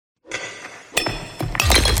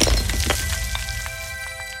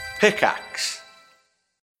Pickaxe.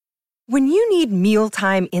 When you need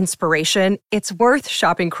mealtime inspiration, it's worth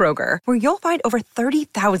shopping Kroger, where you'll find over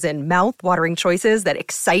 30,000 mouth-watering choices that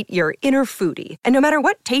excite your inner foodie. And no matter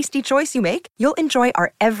what tasty choice you make, you'll enjoy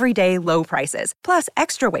our everyday low prices, plus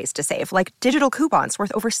extra ways to save, like digital coupons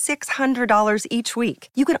worth over $600 each week.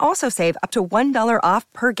 You can also save up to $1 off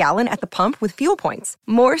per gallon at the pump with fuel points.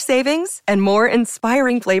 More savings and more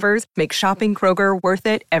inspiring flavors make shopping Kroger worth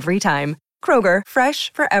it every time. Kroger,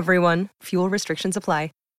 fresh for everyone. Fuel restrictions apply.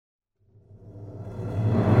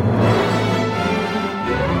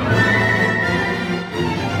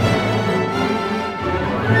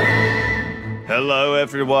 Hello,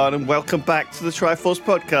 everyone, and welcome back to the Triforce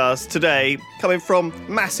podcast. Today, coming from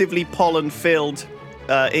massively pollen-filled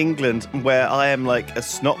England, where I am like a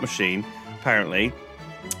snot machine, apparently,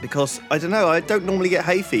 because, I don't know, I don't normally get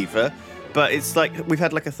hay fever, but it's like we've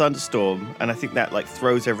had like a thunderstorm, and I think that like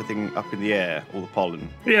throws everything up in the air, all the pollen.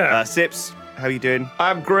 Yeah. Sips, how are you doing?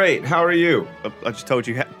 I'm great. How are you? I just told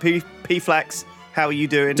you. P-Flax, how are you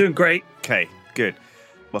doing? Doing great. Okay, good.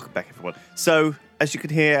 Welcome back, everyone. So, as you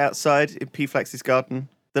can hear outside in P-Flax's garden,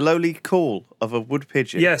 the lowly call of a wood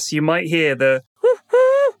pigeon. Yes, you might hear the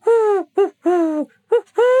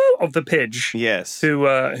of the pidge. Yes. Who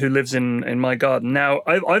lives in my garden. Now,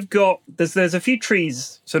 I've got there's a few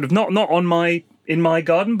trees sort of not in my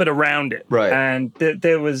garden, but around it. Right. And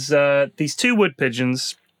there was these two wood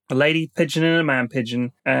pigeons, a lady pigeon and a man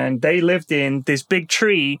pigeon, and they lived in this big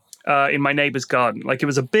tree in my neighbor's garden. Like, it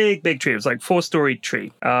was a big tree. It was like 4-story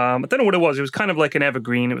tree. I don't know what it was. It was kind of like an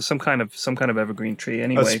evergreen. It was some kind of evergreen tree.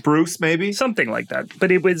 Anyway, A spruce, maybe? something like that.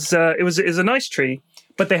 But it was a nice tree.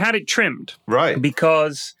 But they had it trimmed, Right.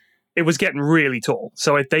 because it was getting really tall.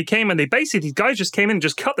 So they came and these guys just came in and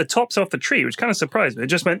just cut the tops off the tree, which kind of surprised me. It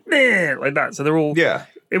just went like that. So they're all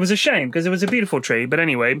It was a shame because it was a beautiful tree. But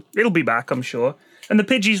anyway, it'll be back, I'm sure. And the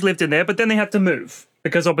Pidgeys lived in there, but then they had to move,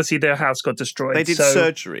 because obviously their house got destroyed. They did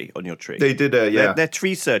surgery on your tree. They did, They're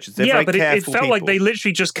tree surgeons. They're very but it careful felt like people. they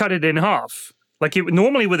literally just cut it in half. Like,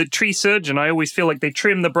 normally with a tree surgeon, I always feel like they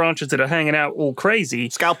trim the branches that are hanging out all crazy.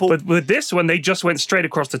 Scalpel. But with this one, they just went straight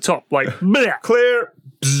across the top, like, bleh. Clear.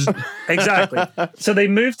 Exactly. So they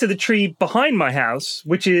moved to the tree behind my house,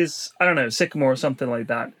 which is, I don't know, sycamore or something like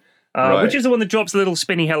that. Right. Which is the one that drops the little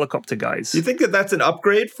spinny helicopter guys. You think that that's an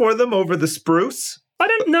upgrade for them over the spruce? I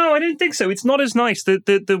don't know. I don't think so. It's not as nice.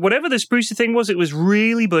 The whatever the sprucey thing was, it was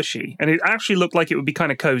really bushy, and it actually looked like it would be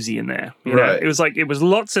kind of cozy in there. You know? Right. It was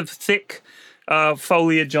lots of thick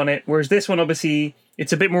foliage on it, whereas this one, obviously,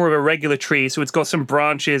 it's a bit more of a regular tree, so it's got some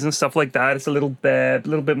branches and stuff like that. It's a little bare, a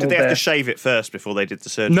little bit more Did they bare. have to shave it first before they did the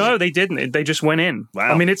surgery? No, they didn't. They just went in.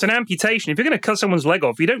 Wow. I mean, it's an amputation. If you're going to cut someone's leg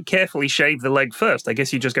off, you don't carefully shave the leg first. I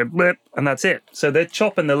guess you just go blip, and that's it. So they're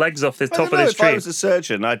chopping the legs off the top of this If I tree. was a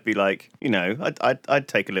surgeon, I'd be like, I'd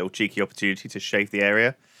take a little cheeky opportunity to shave the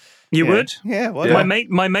area. You Yeah. would? Yeah, why My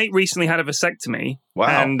not? mate recently had a vasectomy. Wow.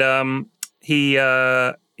 And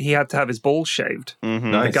he had to have his balls shaved. Mm-hmm.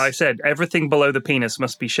 Nice. The guy said, everything below the penis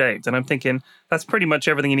must be shaved. And I'm thinking, that's pretty much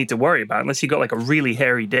everything you need to worry about, unless you got like a really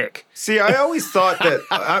hairy dick. See, I always thought that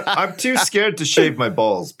I'm too scared to shave my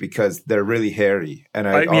balls because they're really hairy. And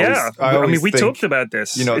I always we think, talked about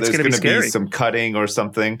this. You know, It's there's going to be some cutting or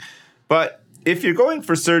something. But if you're going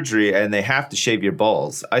for surgery and they have to shave your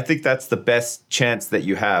balls, I think that's the best chance that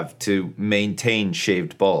you have to maintain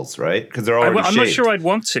shaved balls, right? Because they're already I'm shaved. not sure I'd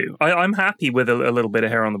want to. I'm happy with a little bit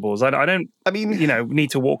of hair on the balls. I don't. I mean,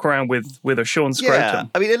 need to walk around with a shorn yeah.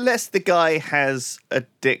 scrotum. I mean, unless the guy has a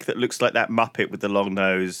dick that looks like that Muppet with the long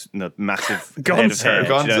nose and the massive head of hair.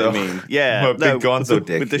 Gonzo. Do you know what I mean? Yeah. A big Gonzo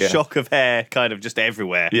dick, With the yeah. shock of hair kind of just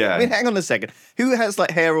everywhere. Yeah. I mean, hang on a second. Who has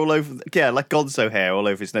like hair all over, like Gonzo hair all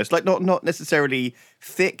over his nose? Like not necessarily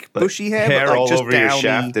thick, bushy hair, but like all just over your downy.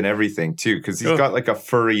 shaft and everything too, because he's got like a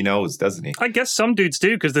furry nose, doesn't he? I guess some dudes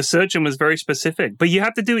do, because the surgeon was very specific. But you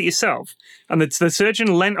have to do it yourself. And the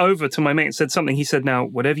surgeon leant over to my mate and said something. He said, now,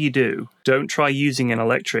 whatever you do, don't try using an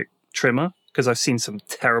electric trimmer, because I've seen some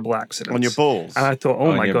terrible accidents. On your balls? And I thought,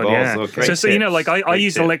 oh On my your God, balls, yeah. okay. So you know, like I Great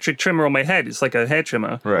use an tip. electric trimmer on my head. It's like a hair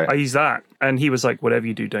trimmer. Right. I use that. And he was like, whatever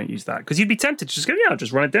you do, don't use that. Because you'd be tempted to just go, yeah,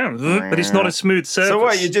 just run it down. But it's not a smooth surface. So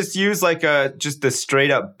what? You just use like just a straight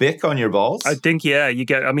up bic on your balls? I think, yeah, you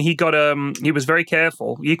get, I mean, he was very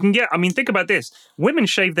careful. You can get, I mean, think about this. Women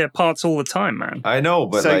shave their parts all the time, man. I know,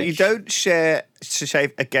 but So like, you don't shave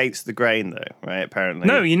against the grain, though, right? Apparently,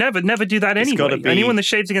 No, you never do that It's anyway. gotta be- Anyone that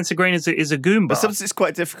shaves against the grain is a goomba. But sometimes it's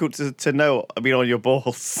quite difficult to know. I mean, on your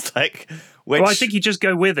balls, like which. Well, I think you just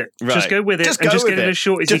go with it. Right. Just go with it Just and go just with get it it. as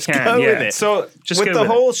short as Just you can. go yeah. with it. so Just with go the with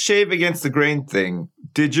it. whole shave against the grain thing,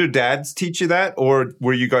 Did your dads teach you that, or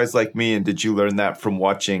were you guys like me and did you learn that from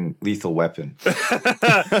watching Lethal Weapon?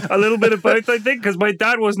 A little bit of both, I think, because my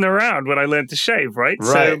dad wasn't around when I learned to shave, right?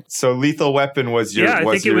 Right. So Lethal Weapon was your I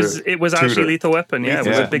think it was actually Lethal Weapon. Yeah, it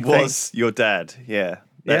was a big thing. Was your dad? Yeah.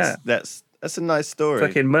 That's a nice story.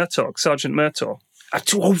 Fucking Murtaugh, Sergeant Murtaugh. I'm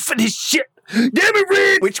too old for this shit. Damn it,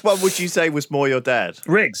 Riggs! Which one would you say was more your dad?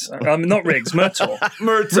 Riggs. Not Riggs, Murtaugh.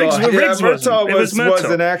 Murtaugh was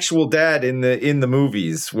an actual dad in the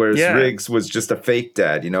movies, whereas Riggs was just a fake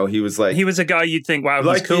dad. You know, he was a guy you'd think, wow,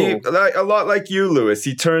 he's cool. A lot like you, Lewis.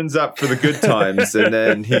 He turns up for the good times, and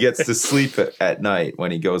then he gets to sleep at night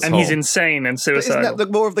when he goes home. And he's insane and suicidal. Isn't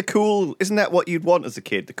that more of the cool? Isn't that what you'd want as a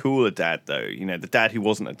kid? The cooler dad, though. You know, the dad who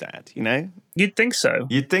wasn't a dad. You know. You'd think so.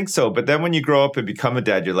 But then when you grow up and become a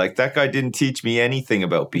dad, you're like, that guy didn't teach me anything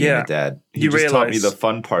about being a dad. He just taught me the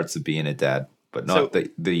fun parts of being a dad, but not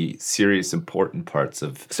the serious, important parts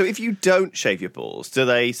of... So if you don't shave your balls, do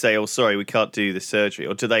they say, oh, sorry, we can't do the surgery?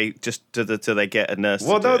 Or do they just do they get a nurse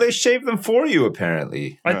Well, no, they shave them for you,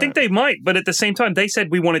 apparently. I think they might, but at the same time, they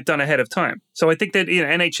said we want it done ahead of time. So I think that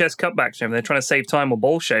NHS cutbacks, they're trying to save time with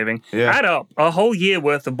ball shaving. Yeah. Add up a whole year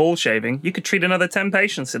worth of ball shaving, you could treat another 10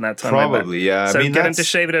 patients in that time. Probably, yeah. So get them to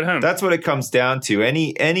shave it at home. That's what it comes down to.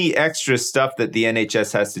 Any extra stuff that the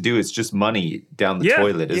NHS has to do is just money down the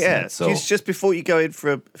toilet, isn't it? So just before you go in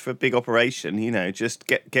for a big operation, just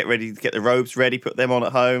get ready, get the robes ready, put them on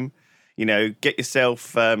at home. Get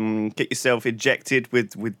yourself injected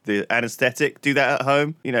with the anesthetic. Do that at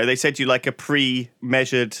home. They said you like a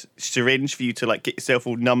pre-measured syringe for you to like get yourself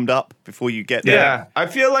all numbed up before you get there. Yeah, I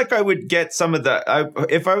feel like I would get some of the.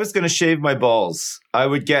 If I was going to shave my balls, I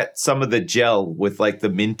would get some of the gel with like the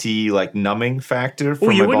minty like numbing factor.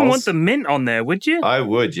 Oh, you wouldn't want the mint on there, would you? I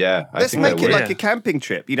would, yeah. Let's make it like a camping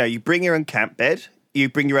trip. You bring your own camp bed. You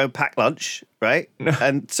bring your own packed lunch, right?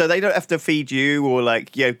 And so they don't have to feed you or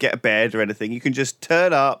get a bed or anything. You can just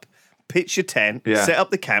turn up, pitch your tent, set up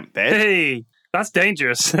the camp bed. Hey, that's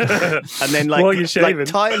dangerous. And then while you're shaving,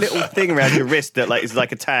 tie a little thing around your wrist that is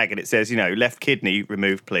like a tag, and it says, left kidney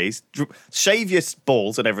removed, please. Shave your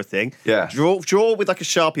balls and everything. Yeah. Draw with like a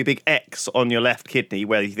Sharpie a big X on your left kidney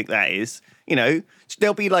where you think that is.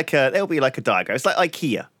 There'll be like a diagram. It's like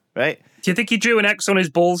IKEA, right? Do you think he drew an X on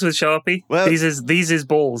his balls with Sharpie? Well, these is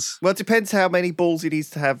balls. Well, it depends how many balls he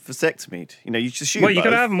needs to have vasectomied. You just shoot. Well, you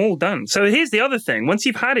got to have them all done. So here's the other thing. Once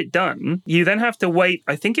you've had it done, you then have to wait,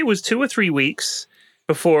 I think it was 2 or 3 weeks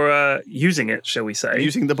before using it, shall we say.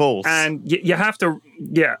 Using the balls. And you have to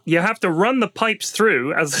run the pipes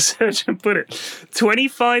through, as the surgeon put it,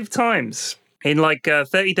 25 times in like a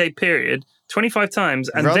 30-day period. 25 times,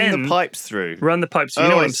 and then run the pipes through. Run the pipes through. You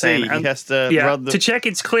know what I'm saying? He has to to check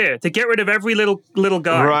it's clear, to get rid of every little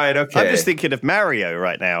guy. Right, okay. I'm just thinking of Mario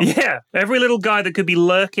right now. Yeah, every little guy that could be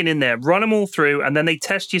lurking in there. Run them all through, and then they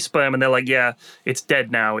test your sperm, and they're like, "Yeah, it's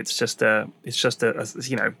dead now. It's just a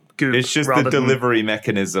goop." It's just the delivery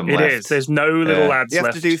mechanism. It is. There's no little lads left. You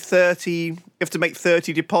have to do 30. You have to make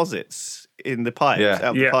 30 deposits in the pipes.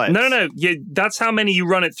 Out the pipes. No. That's how many you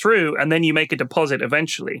run it through, and then you make a deposit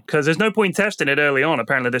eventually. Because there's no point testing it early on.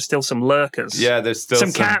 Apparently, there's still some lurkers. Yeah, there's still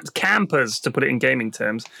some campers, to put it in gaming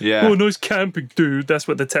terms. Yeah. Oh, nice camping, dude. That's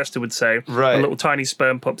what the tester would say. Right. A little tiny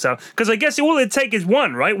sperm pops out. Because I guess all it'd take is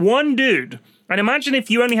one, right? One dude. And imagine if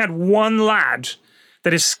you only had one lad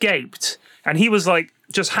that escaped, and he was like,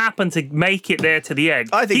 just happened to make it there to the egg.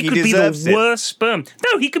 I think he could be the worst sperm.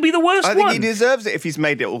 No, he could be the worst one. I think he deserves it if he's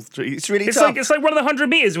made it all through. It's really tough. It's like one of the 100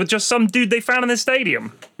 meters with just some dude they found in the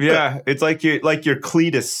stadium. Yeah, it's like your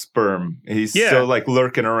Cletus sperm. He's still like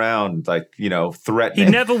lurking around, threatening.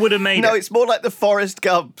 He never would have made it. No, it's more like the Forrest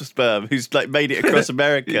Gump sperm who's like made it across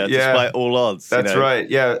America despite all odds. That's right.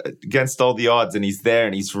 Yeah, against all the odds, and he's there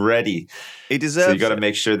and he's ready. He deserves it. So you got to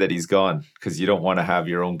make sure that he's gone because you don't want to have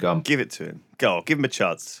your own gum. Give it to him. Go, give him a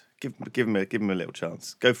chance. Give him a little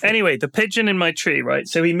chance. Go for it. Anyway, the pigeon in my tree, right?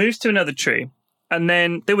 So he moves to another tree, and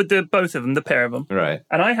then they were both of them, the pair of them. Right.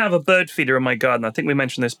 And I have a bird feeder in my garden. I think we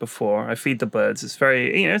mentioned this before. I feed the birds. It's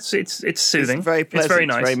very, it's soothing. It's very pleasant. It's very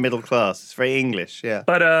nice. It's very middle class. It's very English, yeah.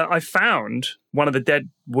 But I found one of the dead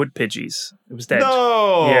wood pidgeys. It was dead.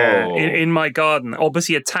 No! Yeah, in my garden.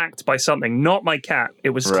 Obviously attacked by something. Not my cat.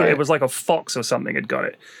 It was like a fox or something had got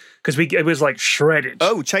it. because it was like shredded.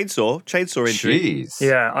 Oh, chainsaw injury. Jeez.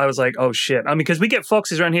 Yeah, I was like, oh shit. I mean, because we get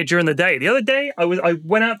foxes around here during the day. The other day, I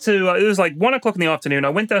went out to, it was like 1 o'clock in the afternoon. I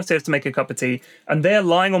went downstairs to make a cup of tea, and there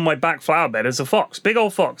lying on my back flower bed is a fox, big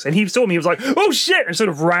old fox. And he saw me, he was like, oh shit, and sort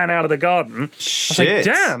of ran out of the garden. Shit. I was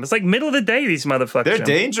like, damn, it's like middle of the day, these motherfuckers. They're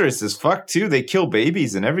dangerous as fuck, too. They kill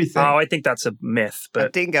babies and everything. Oh, I think that's a myth. But A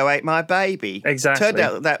dingo ate my baby. Exactly. Turned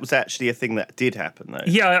out that was actually a thing that did happen, though.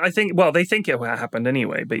 yeah, I think, well, they think it happened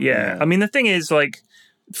anyway. But yeah, I mean, the thing is, like,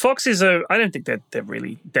 foxes are, I don't think they're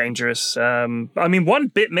really dangerous. I mean, one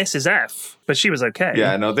bit Mrs. F, but she was okay.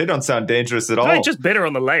 Yeah, no, they don't sound dangerous at all. I just bit her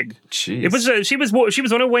on the leg. Jeez. It was she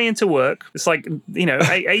was on her way into work. It's like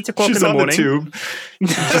 8 o'clock in She's the on morning. the tube.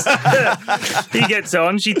 He gets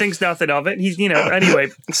on. She thinks nothing of it. He's anyway.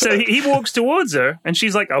 So he walks towards her, and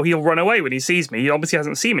she's like, "Oh, he'll run away when he sees me." He obviously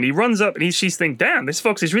hasn't seen me. He runs up, and she's thinking, "Damn, this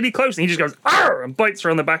fox is really close." And he just goes, "Arr!" and bites her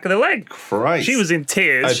on the back of the leg. Christ. She was in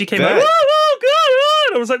tears. She came bet. out, "Oh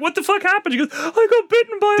God!" I was like, "What the fuck happened?" She goes, "I got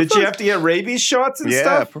bitten by a Did fox." you have to get rabies shots and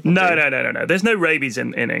stuff? probably. No. There's no rabies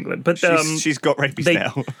in England, but She's got rabies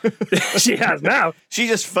now. she has now. She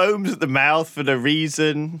just foams at the mouth for no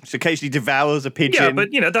reason. She occasionally devours a pigeon.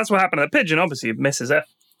 Yeah, but that's what happened to the pigeon. Obviously, Mrs. F.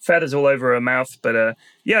 Feathers all over her mouth. But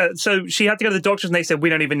so she had to go to the doctors, and they said, "We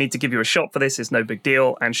don't even need to give you a shot for this. It's no big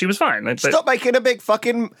deal." And she was fine. But, Stop making a big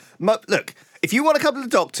fucking... Look, if you want to come to the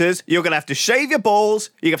doctors, you're going to have to shave your balls.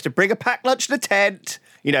 You have to bring a packed lunch to the tent.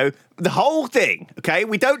 The whole thing, okay?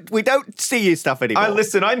 We don't see your stuff anymore.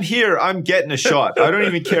 Listen, I'm here. I'm getting a shot. I don't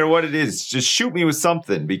even care what it is. Just shoot me with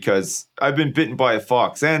something because I've been bitten by a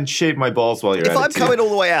fox and shave my balls while you're at it. If I'm coming all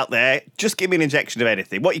the way out there, just give me an injection of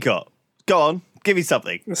anything. What you got? Go on, give me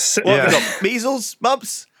something. What have we got? Measles?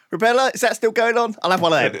 Mumps? Rubella? Is that still going on? I'll have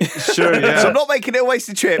one of them. Sure, yeah. So I'm not making it a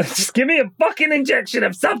wasted trip. just give me a fucking injection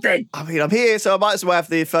of something. I mean, I'm here, so I might as well have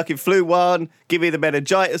the fucking flu one. Give me the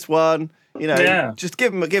meningitis one. Just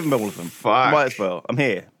give them all of them. Fuck. Might as well. I'm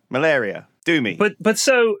here. Malaria. Do me. But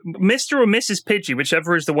so Mr. or Mrs. Pidgey,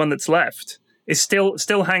 whichever is the one that's left, is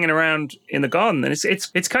still hanging around in the garden, and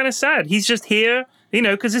it's kind of sad. He's just here,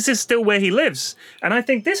 because this is still where he lives. And I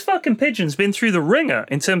think this fucking pigeon's been through the ringer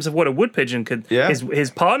in terms of what a wood pigeon could. Yeah.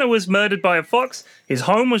 His partner was murdered by a fox. His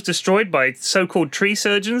home was destroyed by so-called tree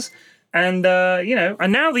surgeons. And,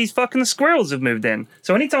 and now these fucking squirrels have moved in.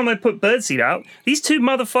 So anytime I put birdseed out, these two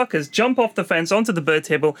motherfuckers jump off the fence onto the bird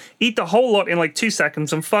table, eat the whole lot in like 2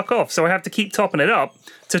 seconds and fuck off. So I have to keep topping it up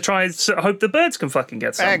to try and hope the birds can fucking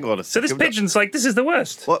get some. Hang on a so this second. pigeon's like, this is the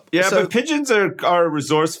worst. What? Yeah, So- but pigeons are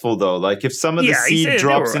resourceful though. Like if some of the Yeah, he seed said they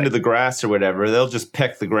drops were into right. the grass or whatever, they'll just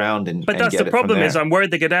peck the ground and But that's get the it from problem is there. I'm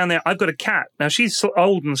worried they go down there. I've got a cat. Now she's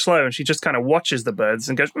old and slow and she just kind of watches the birds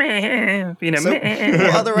and goes, meh, So meh.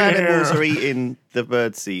 what other animals are eating the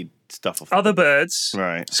birdseed stuff off? Other birds,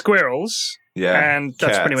 Right. squirrels, Yeah, and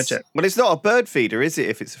that's pretty cats. much it. Well, it's not a bird feeder, is it?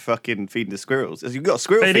 If it's a fucking feeding the squirrels, you've got a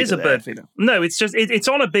squirrel. It feeder is a there. bird feeder. No, it's just it's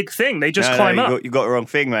on a big thing. They just No, climb up. you got the wrong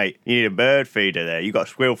thing, mate. You need a bird feeder there. You got a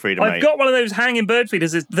squirrel feeder, I've mate. got one of those hanging bird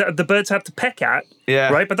feeders that the birds have to peck at. Yeah.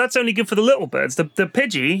 Right, but that's only good for the little birds. The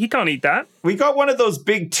Pidgey, he can't eat that. We got one of those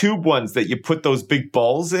big tube ones that you put those big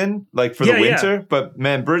balls in, like for the Yeah, yeah. winter. But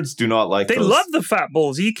man, birds do not like They those. love the fat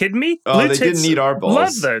balls. Are you kidding me? Oh, Blue they tits didn't eat our balls.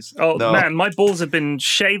 Love those. Oh No. man, my balls have been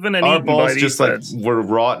shaven and Our eaten by balls these just birds. like were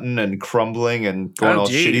rotten and crumbling and going Oh, all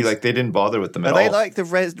geez. shitty. Like they didn't bother with them Are at they all. like the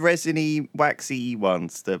resiny, waxy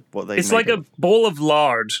ones? It's like a ball of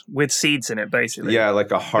lard with seeds in it, basically. Yeah,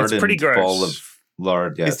 like a hardened pretty gross. ball of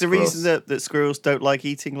lard. Yeah, Is the it's gross. reason that squirrels don't like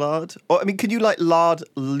eating lard? Or I mean, can you like lard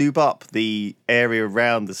lube up the area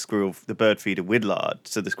around the bird feeder with lard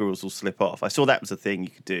so the squirrels will slip off? I saw that was a thing you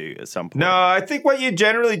could do at some point. No, I think what you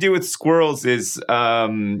generally do with squirrels is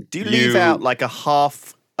Do you leave out like a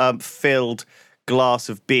half filled glass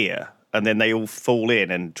of beer and then they all fall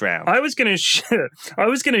in and drown? I was gonna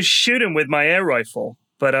shoot him with my air rifle,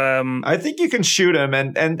 but I think you can shoot them,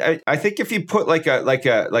 and I think if you put like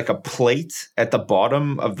a plate at the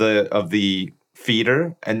bottom of the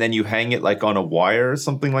feeder, and then you hang it like on a wire or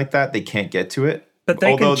something like that, they can't get to it. But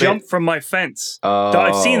they Although can jump from my fence. Oh.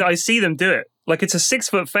 I see them do it. Like it's a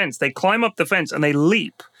 6-foot fence. They climb up the fence and they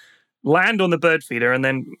leap, land on the bird feeder, and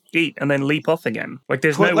then eat, and then leap off again. Like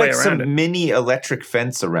there's Put no way like around some it. mini electric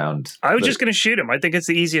fence around. I was just going to shoot him. I think it's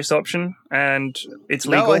the easiest option, and it's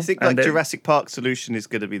legal. No, I think like and Jurassic Park solution is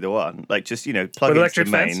going to be the one. Like just plug With into electric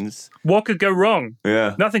the fence? mains. What could go wrong?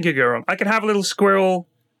 Yeah. Nothing could go wrong. I could have a little squirrel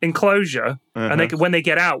enclosure, and when they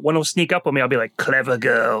get out, one will sneak up on me. I'll be like, "Clever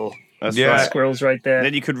girl." That's right. Squirrels right there. And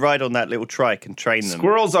then you could ride on that little trike and train them.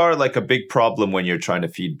 Squirrels are like a big problem when you're trying to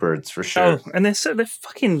feed birds, for sure. Oh, and they're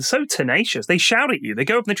fucking so tenacious. They shout at you. They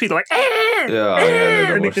go up in the tree. They're like,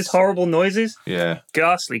 they make these horrible noises. Yeah,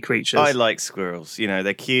 ghastly creatures. I like squirrels. You know,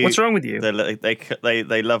 they're cute. What's wrong with you?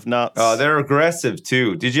 They love nuts. Oh, they're aggressive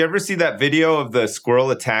too. Did you ever see that video of the squirrel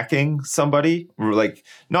attacking somebody? Like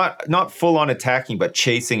not full on attacking, but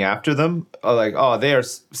chasing after them. They are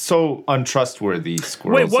so untrustworthy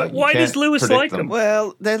squirrels. Wait, why does Lewis like them?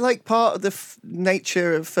 Well, they're like part of the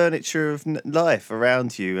nature of furniture of life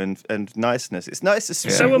around you and niceness. It's nice to see.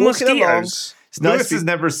 So are mosquitoes. Lewis has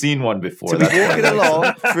never seen one before. To be walking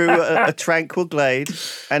along through a tranquil glade,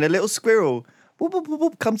 and a little squirrel whoop, whoop,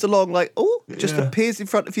 whoop, comes along just appears in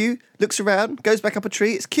front of you, looks around, goes back up a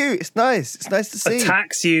tree. It's cute. It's nice. It's nice to see.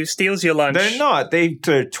 Attacks you, steals your lunch. They're not.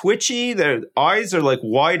 They're twitchy. Their eyes are like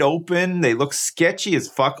wide open. They look sketchy as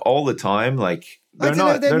fuck all the time. Like they're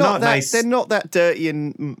not nice. They're not that dirty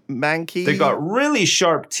and manky. They got really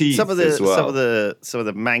sharp teeth. Some of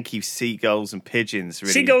the manky seagulls and pigeons.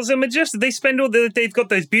 Really. Seagulls are majestic. They they've got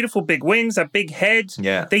those beautiful big wings, that big head.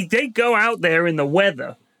 Yeah. They go out there in the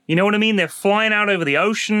weather. You know what I mean? They're flying out over the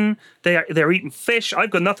ocean. They're eating fish. I've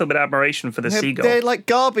got nothing but admiration for the seagull. They're like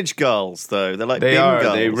garbage gulls, though. They're like bin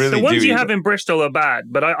gulls. They really the ones you have in Bristol are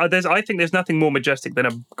bad, but I think there's nothing more majestic than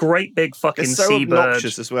a great big fucking seabird. They're so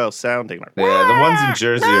obnoxious as well, sounding like. Yeah, the ones in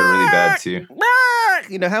Jersey are really bad too.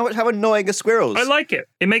 You know how annoying are squirrels? I like it.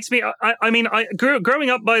 It makes me. Growing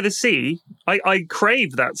up by the sea, I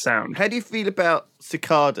crave that sound. How do you feel about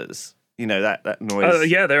cicadas? You know that noise. Oh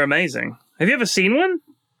yeah, they're amazing. Have you ever seen one?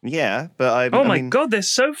 Yeah, but I mean, God, they're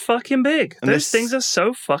so fucking big. Those things are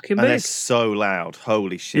so fucking big. And they're so loud.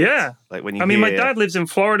 Holy shit. Yeah. Like when you mean, my dad lives in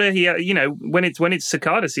Florida. He, when it's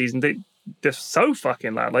cicada season, they're so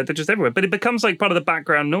fucking loud. Like they're just everywhere. But it becomes like part of the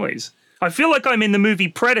background noise. I feel like I'm in the movie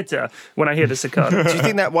Predator when I hear the cicada. Do you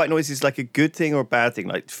think that white noise is like a good thing or a bad thing?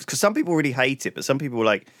 Like, because some people really hate it, but some people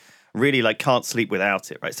really can't sleep without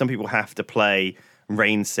it, right? Some people have to play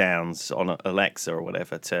rain sounds on Alexa or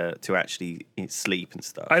whatever to actually sleep and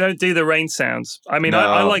stuff. I don't do the rain sounds. I mean,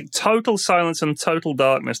 I like total silence and total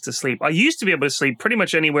darkness to sleep. I used to be able to sleep pretty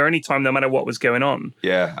much anywhere, anytime, no matter what was going on.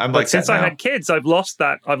 Yeah, but since I had kids, I've lost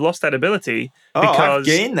that ability. Because I've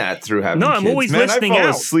gained that through having kids. I'm always listening I fall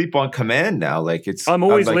out. asleep on command now. I'm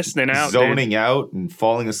always listening out, zoning out and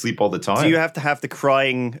falling asleep all the time. Do you have to have the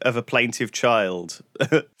crying of a plaintive child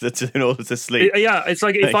in order to sleep? Yeah, it's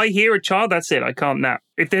like if I hear a child, that's it. I can't nap.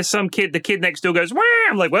 If there's some kid, the kid next door goes, wah!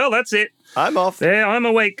 I'm like, well, that's it. I'm off. Yeah, I'm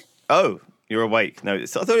awake. Oh, you're awake. No, I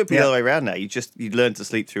thought it'd be the other way around now. You'd learn to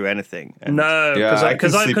sleep through anything. No,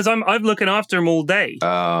 because I'm looking after them all day.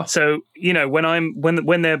 So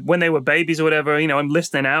when they were babies or whatever, I'm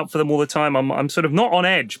listening out for them all the time. I'm sort of not on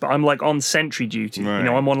edge, but I'm like on sentry duty. Right.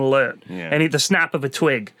 I'm on alert. Yeah. And the snap of a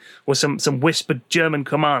twig or some whispered German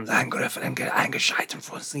commands. Something. I'm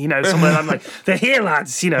like, they're here,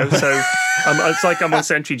 lads. So it's like I'm on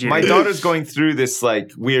sentry duty. My daughter's going through this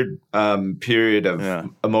like weird period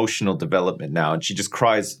of emotional development now, and she just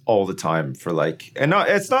cries all the time for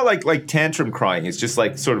it's not like tantrum crying. It's just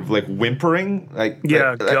like sort of like whimpering,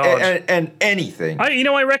 God, and anything.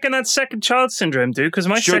 I reckon that's second child syndrome, dude. Because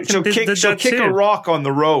she'll kick a rock on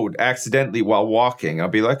the road accidentally while walking. I'll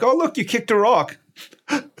be like, oh look, you kicked a rock.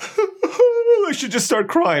 I should just start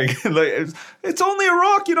crying. It's only a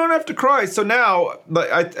rock. You don't have to cry. So now,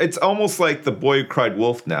 it's almost like the boy who cried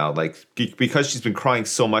wolf now. Like because she's been crying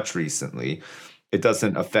so much recently. It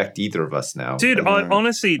doesn't affect either of us now. Dude, I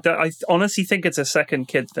honestly think it's a second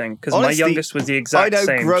kid thing because my youngest was the exact same.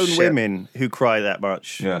 I know grown shit. women who cry that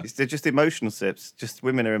much. Yeah. They're just emotional sips. Just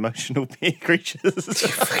women are emotional creatures. You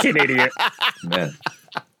fucking idiot. Man.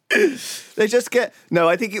 They just get... No,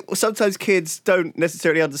 I think sometimes kids don't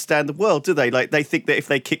necessarily understand the world, do they? Like, they think that if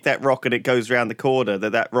they kick that rock and it goes around the corner,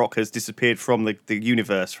 that rock has disappeared from the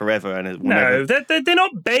universe forever. And no, they're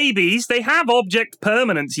not babies. They have object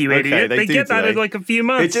permanence, you idiot. They get that in like a few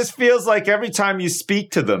months. It just feels like every time you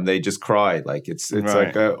speak to them, they just cry. Like, it's right.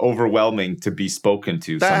 like overwhelming to be spoken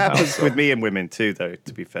to that somehow. happens with me and women too, though,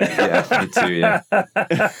 to be fair. Yeah, me too, yeah.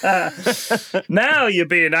 Now you're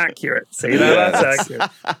being accurate. See, that's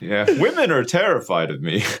accurate. Yeah, women are terrified of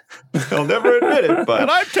me. I'll never admit it, but... And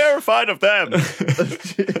I'm terrified of them.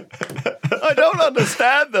 I don't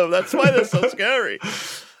understand them. That's why they're so scary.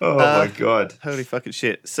 Oh, my God. Holy fucking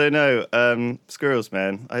shit. So, no, squirrels,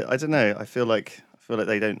 man. I don't know. I feel like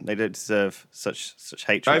they don't deserve such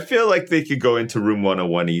hatred. I feel like they could go into Room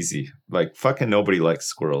 101 easy. Like, fucking nobody likes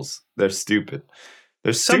squirrels. They're stupid.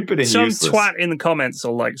 They're stupid and some useless. twat in the comments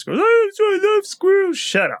will like squirrels. Oh, I love squirrels.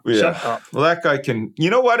 Shut up. Yeah. Shut up. Well, that guy can... You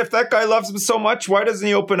know what? If that guy loves them so much, why doesn't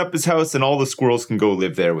he open up his house and all the squirrels can go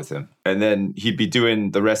live there with him? And then he'd be doing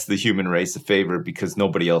the rest of the human race a favor because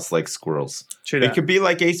nobody else likes squirrels. True It that. could be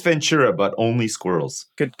like Ace Ventura, but only squirrels.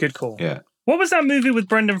 Good call. Yeah. What was that movie with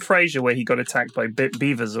Brendan Fraser where he got attacked by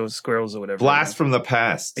beavers or squirrels or whatever? Blast from the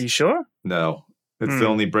Past. Are you sure? No. It's the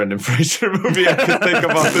only Brendan Fraser movie I can think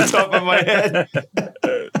of off the top of my head.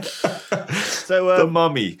 So The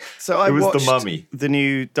Mummy. So I It was The watched Mummy. the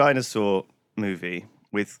new dinosaur movie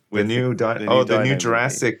with The new Dino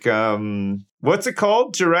Jurassic. What's it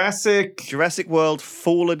called? movie. Jurassic World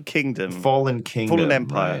Fallen Kingdom. Fallen Kingdom. Fallen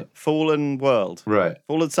Empire. Right. Fallen World. Right.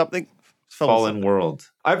 Fallen something? Fallen something.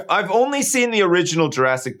 World. I've only seen the original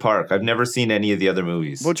Jurassic Park. I've never seen any of the other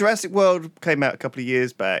movies. Well, Jurassic World came out a couple of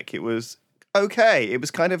years back. It was okay. It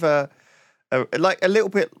was kind of a little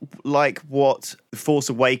bit like what The Force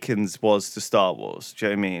Awakens was to Star Wars. Do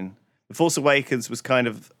you know what I mean? The Force Awakens was kind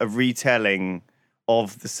of a retelling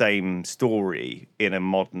of the same story in a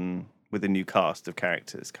modern, with a new cast of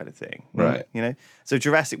characters kind of thing. Right. You know? So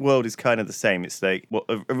Jurassic World is kind of the same. It's like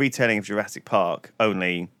a retelling of Jurassic Park,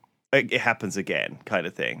 only it happens again kind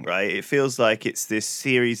of thing, right? It feels like it's this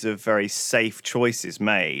series of very safe choices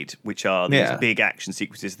made, which are these big action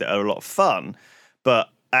sequences that are a lot of fun, but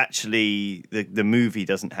actually the movie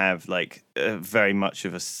doesn't have like very much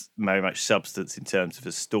substance in terms of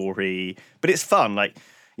a story, but it's fun. Like,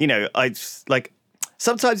 you know, I like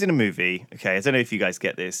sometimes in a movie, okay, I don't know if you guys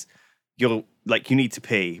get this, you're like, you need to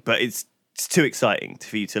pee, but it's too exciting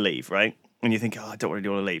for you to leave, right? And you think, oh, I don't really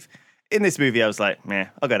want to leave. In this movie, I was like, meh,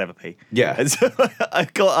 I'll go and have a pee. Yeah. And so I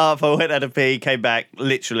got up, I went and had a pee, came back,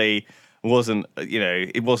 literally it wasn't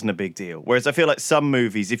a big deal. Whereas I feel like some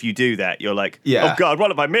movies, if you do that, you're like, oh God,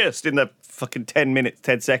 what have I missed in the fucking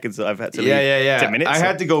 10 seconds that I've had to leave? Yeah. 10 minutes. I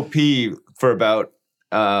had to go pee for about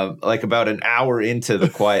an hour into The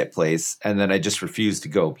Quiet Place, and then I just refused to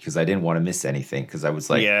go because I didn't want to miss anything because I was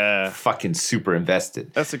like fucking super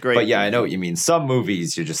invested. That's a great But yeah, I know what you mean. Some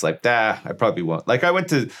movies you're just like, I probably won't. Like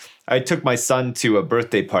I took my son to a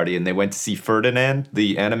birthday party and they went to see Ferdinand,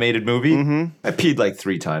 the animated movie. Mm-hmm. I peed like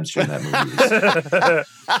 3 times during that movie.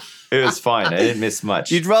 It was fine. I didn't miss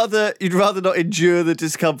much. You'd rather not endure the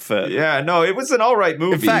discomfort. Yeah, no, it was an all right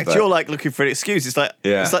movie. In fact, you're like looking for an excuse. It's like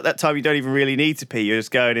it's like that time you don't even really need to pee. You're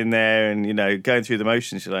just going in there and, you know, going through the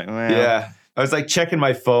motions. You're like, well. Yeah. I was like checking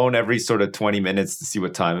my phone every sort of 20 minutes to see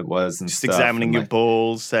what time it was and just stuff. Examining your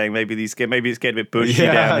balls, saying maybe it's getting a bit bushy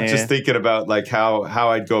down here. Just thinking about like how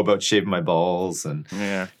I'd go about shaving my balls and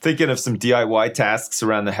thinking of some DIY tasks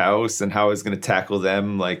around the house and how I was going to tackle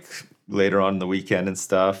them like later on in the weekend and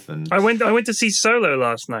stuff. And I went to see Solo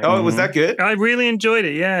last night. Oh, was that good? I really enjoyed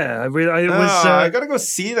it. Yeah, I gotta go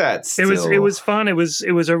see that. Still. It was fun. It was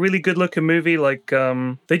a really good looking movie. Like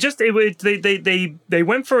they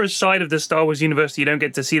went for a side of the Star Wars universe you don't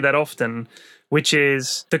get to see that often, which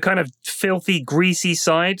is the kind of filthy, greasy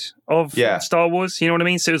side of Star Wars. You know what I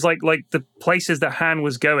mean? So it was like the places that Han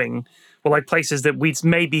was going were like places that we'd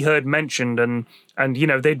maybe heard mentioned and you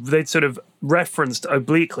know they'd sort of referenced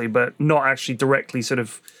obliquely, but not actually directly sort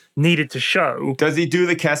of needed to show. Does he do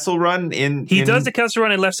the Kessel Run He does the Kessel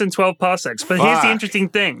Run in less than 12 parsecs. But here's the interesting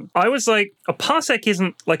thing. I was like, a parsec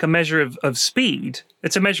isn't like a measure of speed.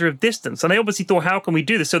 It's a measure of distance. And I obviously thought, how can we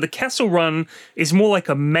do this? So the Kessel Run is more like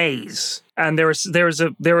a maze. And there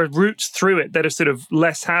are routes through it that are sort of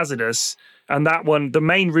less hazardous. And that one, the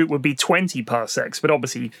main route would be 20 parsecs. But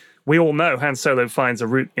obviously, we all know Han Solo finds a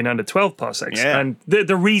route in under 12 parsecs. Yeah. And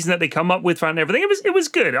the reason that they come up with for everything, it was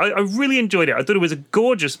good. I really enjoyed it. I thought it was a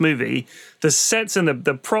gorgeous movie. The sets and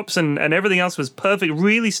the props and everything else was perfect,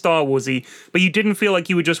 really Star Warsy, but you didn't feel like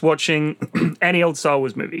you were just watching any old Star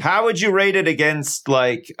Wars movie. How would you rate it against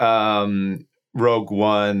like Rogue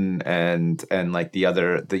One and like the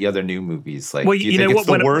other new movies? Like, well, do you think it's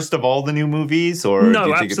the worst of all the new movies, or no, do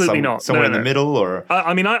you think absolutely it's not. somewhere in the middle? Or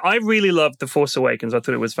I mean, I really loved The Force Awakens. I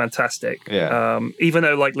thought it was fantastic. Yeah. Even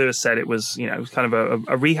though, like Lewis said, it was kind of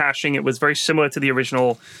a rehashing. It was very similar to the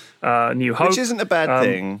original New Hope, which isn't a bad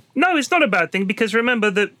thing. No, it's not a bad thing because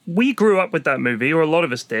remember that we grew up with that movie, or a lot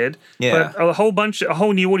of us did. Yeah. But a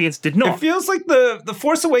whole new audience did not. It feels like the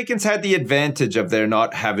Force Awakens had the advantage of there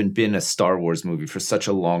not having been a Star Wars movie for such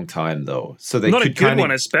a long time, though. So they not could a good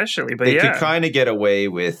one, especially. But they could kind of get away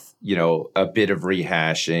with a bit of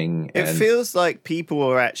rehashing. It feels like people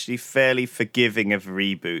are actually fairly forgiving of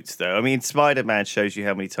reboots, though. I mean, Spider-Man shows you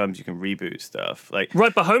how many times you can reboot stuff. Like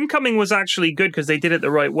right, but Homecoming was actually good because they did it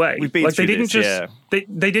the right way. way. We've been like they through didn't this, just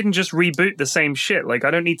they didn't just reboot the same shit. Like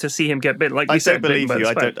I don't need to see him get bit. Like I you don't said, believe bitten by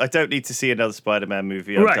you. the spider. I don't need to see another Spider-Man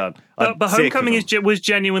movie. I'm Right. done. But Homecoming was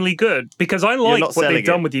genuinely good because I like not what they've selling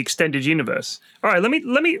done it. with the extended universe. All right, let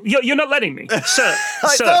me. You're not letting me, sir.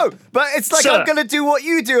 I sir. know, but it's like Sir. I'm going to do what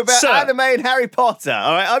you do about Sir. anime and Harry Potter.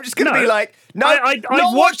 All right, I'm just going to No. be like, no, I've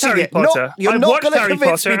not watched watching Harry it. Potter. You're I've not watched going to Harry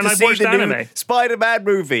convince Potter me and to I've see watched the new anime. Spider-Man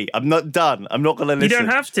movie. I'm not done. I'm not going to You listen.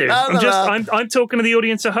 don't have to. La, la, la. I'm talking to the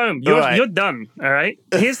audience at home. All right. You're done. All right.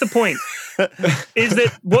 Here's the point: is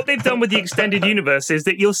that what they've done with the extended universe is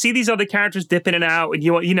that you'll see these other characters dip in and out, and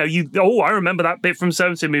I remember that bit from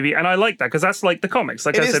so-and-so movie, and I like that because that's like the comics.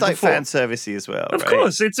 Like It I is said like before. fan servicey as well. Of right?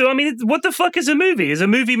 course, what the fuck is a movie? Is a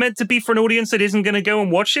movie meant to be for an audience that isn't going to go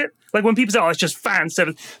and watch it? Like when people say, "Oh, it's just fan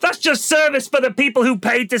service," that's just service for the people who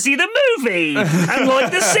paid to see the movie and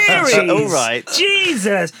like the series. All right.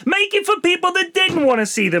 Jesus, make it for people that didn't want to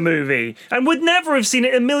see the movie and would never have seen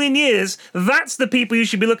it in a million years. That's the people you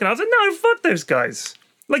should be looking at. I was like, no, fuck those guys.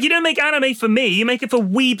 Like, you don't make anime for me. You make it for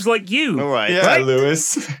weebs like you. All right. Yeah, Right?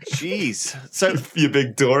 Lewis. Jeez. So You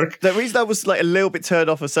big dork. the reason I was like a little bit turned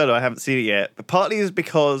off of Solo, I haven't seen it yet, but partly is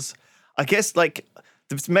because I guess like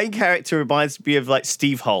the main character reminds me of like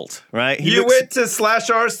Steve Holt, right? You went to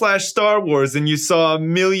 /r/Star Wars and you saw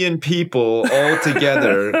 1 million people all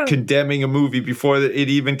together condemning a movie before it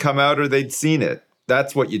even come out or they'd seen it.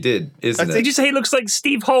 That's what you did, isn't Did it? you say he looks like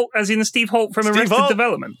Steve Holt, as in Steve Holt from Steve Arrested Holt?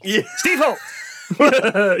 Development? Yeah. Steve Holt.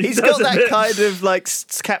 He's got that kind of like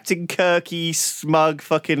Captain Kirky smug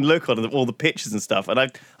fucking look on all the pictures and stuff, and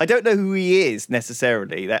I don't know who he is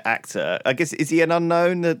necessarily. That actor, I guess, is he an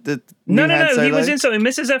unknown? The No, new Han he Solo? was in something.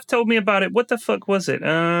 Mrs. F told me about it. What the fuck was it?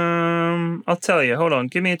 I'll tell you. Hold on.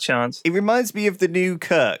 Give me a chance. It reminds me of the new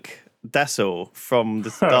Kirk. That's all from the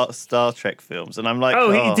Star Trek films, and I'm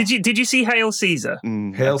like, did you see Hail Caesar?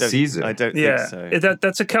 Hail Caesar. I don't Yeah, think so.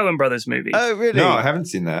 that's a Coen Brothers movie. Oh, really? No, I haven't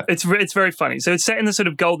seen that. It's very funny. So it's set in the sort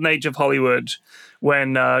of golden age of Hollywood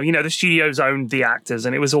when the studios owned the actors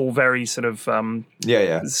and it was all very sort of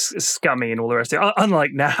Yeah. scummy and all the rest of it.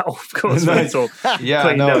 Unlike now, of course. when it's all Yeah,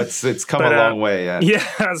 cleaned no, up. it's come a long way. Yeah. Yeah,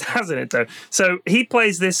 hasn't it though? So he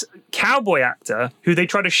plays this cowboy actor who they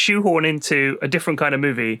try to shoehorn into a different kind of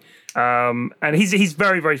movie, and he's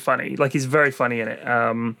very, very funny. Like he's very funny in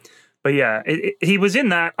it. But yeah, he was in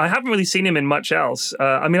that. I haven't really seen him in much else.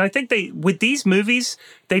 I mean, I think with these movies,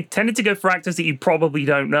 they tended to go for actors that you probably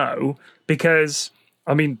don't know because,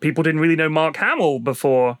 I mean, people didn't really know Mark Hamill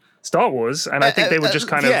before Star Wars, and I think they were just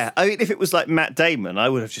kind of... Yeah, I mean, if it was like Matt Damon, I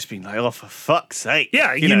would have just been like, oh, for fuck's sake.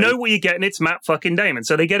 Yeah, you know what you're getting. It's Matt fucking Damon.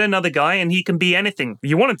 So they get another guy, and he can be anything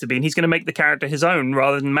you want him to be, and he's going to make the character his own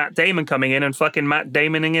rather than Matt Damon coming in and fucking Matt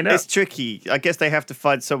Damoning it up. It's tricky. I guess they have to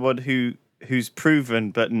find someone who's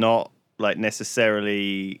proven but not like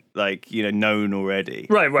necessarily like known already.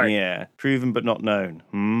 Right. Yeah, proven but not known.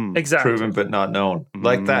 Exactly. Proven but not known.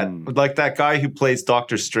 Like that guy who plays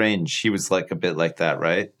Doctor Strange. He was like a bit like that,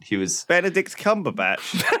 right? He was Benedict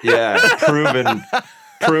Cumberbatch. yeah,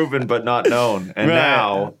 proven but not known. And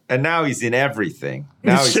Right. now he's in everything.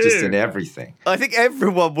 Now he's just in everything. I think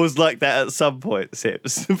everyone was like that at some point,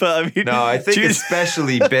 Sips. But I mean, No, I think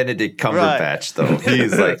especially Benedict Cumberbatch though.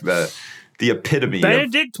 He's like the epitome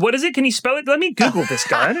Benedict, what is it? Can you spell it? Let me Google this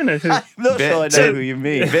guy. I don't know who. I'm not sure I know who you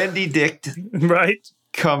mean. Benedict Right?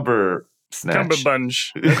 Cumber Snatch.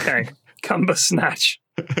 Cumberbunch. Okay. Cumber Snatch.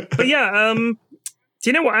 But yeah, do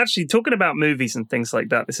you know what? Actually, talking about movies and things like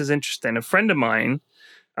that, this is interesting. A friend of mine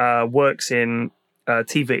works in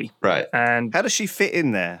TV. Right. And How does she fit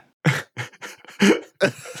in there?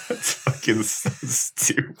 That's fucking so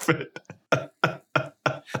stupid.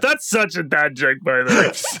 that's such a dad joke, by the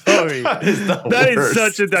way. Sorry. That is the That is worst.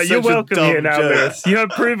 such a dad. You're Such a welcome dumb here now, joke. Lewis. You have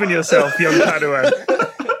proven yourself, young Padawan.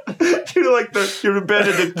 You're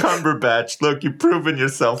Benedict Cumberbatch. Look, you've proven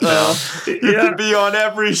yourself now. You Yeah. can be on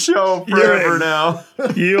every show You're forever in. now.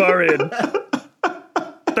 You are in.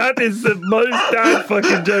 That is the most dad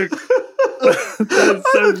fucking joke.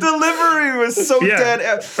 The delivery was so Yeah.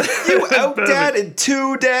 dead. You out-dadded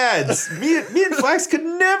 2 dads. Me and Flax could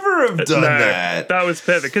never have done that. That was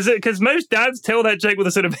perfect. Because most dads tell that joke with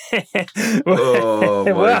a sort of, Oh,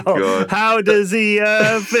 my well, God. how does he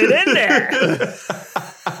fit in there?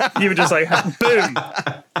 You were just like, boom.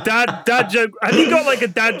 Dad joke. Have you got like a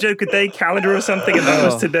dad joke a day calendar or something? And that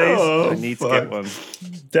was today's. I need to get one.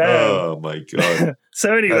 Damn. Oh, my God.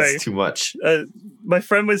 So anyway, That's too much. my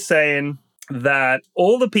friend was saying that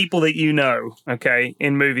all the people that you know, okay,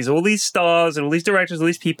 in movies, all these stars and all these directors, all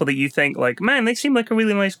these people that you think like, man, they seem like a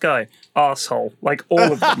really nice guy, arsehole, like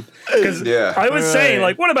all of them. Because I was saying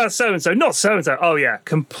like, what about so-and-so? Not so-and-so. Oh yeah,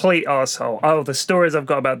 complete arsehole. Oh, the stories I've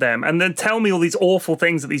got about them. And then tell me all these awful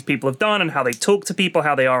things that these people have done and how they talk to people,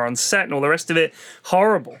 how they are on set and all the rest of it.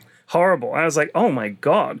 Horrible. I was like, oh my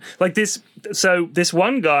God. Like this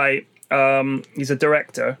one guy, he's a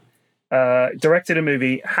director, directed a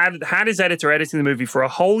movie, had his editor editing the movie for a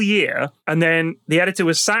whole year, and then the editor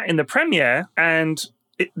was sat in the premiere, and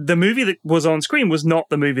the movie that was on screen was not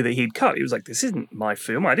the movie that he'd cut. He was like, this isn't my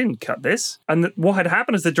film, I didn't cut this. And what had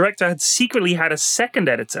happened is the director had secretly had a second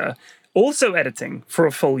editor also editing for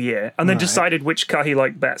a full year, and then decided which cut he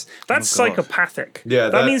liked best. That's psychopathic. Yeah,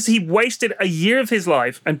 that means he wasted a year of his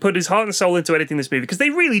life and put his heart and soul into editing this movie, because they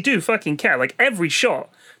really do fucking care. Like, every shot,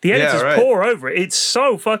 the editors pour over it. It's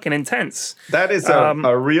so fucking intense. That is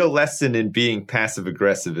a real lesson in being passive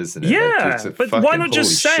aggressive, isn't it? Yeah, like, but why not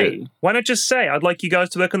just say? Why not just say, I'd like you guys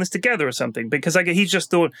to work on this together or something? Because he's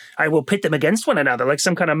just thought, I will pit them against one another, like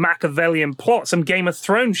some kind of Machiavellian plot, some Game of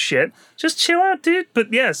Thrones shit. Just chill out, dude.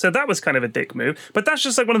 But yeah, so that was kind of a dick move. But that's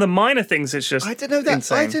just like one of the minor things. It's just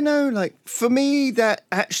insane. I don't know. Like, for me, that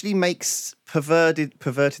actually makes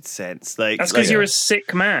perverted sense. Like, that's because you're a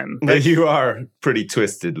sick man. You are pretty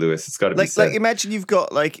twisted, Lewis. It's got to be said. Like,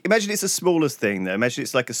 imagine it's the smallest thing though. Imagine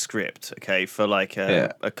it's like a script, okay, for like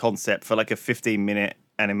a concept for like a 15-minute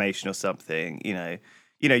animation or something. You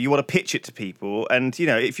know, you want to pitch it to people, and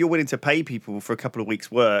if you're willing to pay people for a couple of weeks'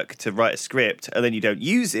 work to write a script, and then you don't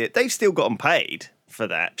use it, they've still gotten paid for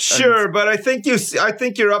that. Sure, but I think you're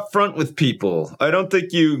upfront with people. I don't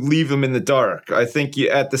think you leave them in the dark. I think you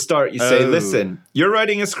at the start you say, listen, you're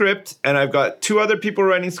writing a script, and I've got two other people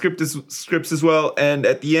writing scripts as well, and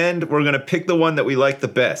at the end we're going to pick the one that we like the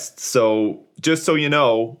best. So just so you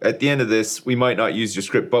know, at the end of this, we might not use your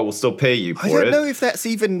script, but we'll still pay you for it. I don't know if that's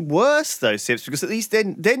even worse, though, Sips, because at least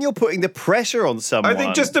then you're putting the pressure on someone. I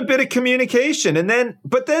think just a bit of communication,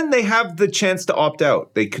 but then they have the chance to opt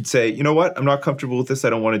out. They could say, you know what, I'm not comfortable with this,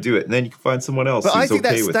 I don't want to do it. And then you can find someone else who's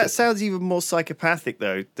okay with it. That sounds even more psychopathic,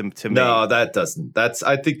 though, to me. No, that doesn't.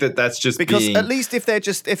 I think that's just because at least if they're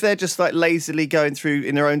just like lazily going through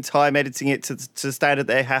in their own time, editing it to the standard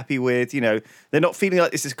they're happy with, they're not feeling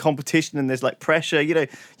like this is a competition and there's like pressure.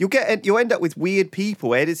 You'll end up with weird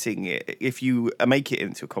people editing it if you make it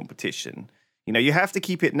into a competition. You have to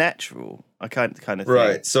keep it natural. I kind of think.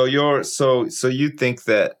 Right. So you think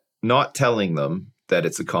that not telling them that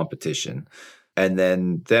it's a competition, and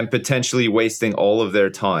then potentially wasting all of their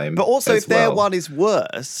time. But also, if their one is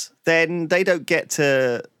worse, then they don't get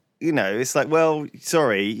to. It's like, well,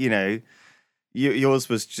 sorry, yours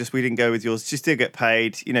was just, we didn't go with yours. You still get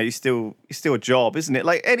paid. You're still a job, isn't it?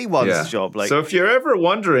 Like anyone's job. Like, so if you're ever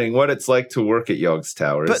wondering what it's like to work at Yogg's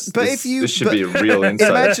Towers, this should be a real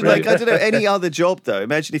insight. Imagine, like, I don't know, any other job though.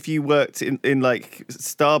 Imagine if you worked in like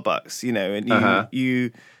Starbucks,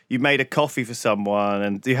 and you made a coffee for someone,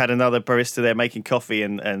 and you had another barista there making coffee,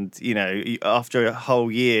 and after a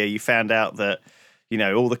whole year, you found out that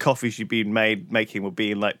all the coffees you've been making were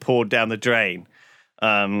being like poured down the drain.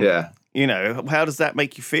 How does that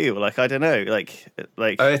make you feel? Like, I don't know. Like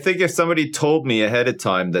I think if somebody told me ahead of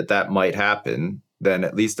time that might happen, then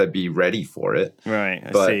at least I'd be ready for it. Right.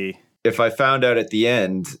 I see. If I found out at the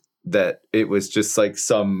end that it was just like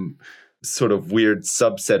some sort of weird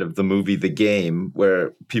subset of the movie The Game,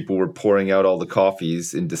 where people were pouring out all the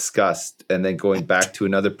coffees in disgust and then going back to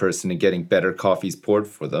another person and getting better coffees poured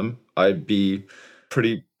for them, I'd be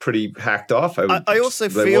pretty hacked off. I also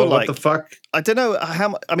feel like, what the fuck? I don't know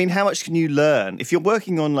how much can you learn if you're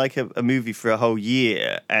working on like a movie for a whole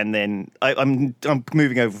year, and then I'm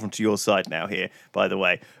moving over to your side now here, by the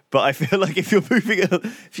way. But I feel like if you're moving,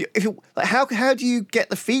 if you like, how do you get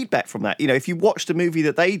the feedback from that? If you watched a movie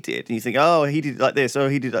that they did and you think, oh, he did it like this, oh,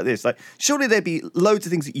 he did it like this, like surely there'd be loads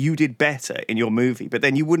of things that you did better in your movie, but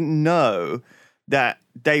then you wouldn't know that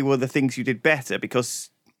they were the things you did better because.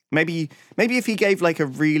 Maybe if he gave like a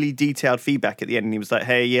really detailed feedback at the end and he was like,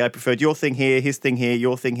 hey, yeah, I preferred your thing here, his thing here,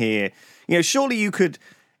 your thing here. surely you could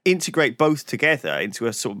integrate both together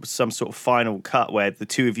into some sort of final cut where the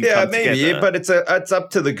two of you come together. Yeah, maybe, but it's up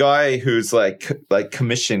to the guy who's like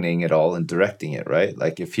commissioning it all and directing it, right?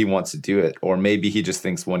 Like if he wants to do it, or maybe he just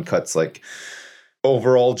thinks one cut's like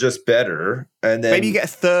overall just better, and then maybe you get a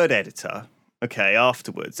third editor. Okay,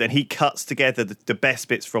 afterwards, and he cuts together the best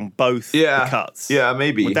bits from both the cuts. Yeah,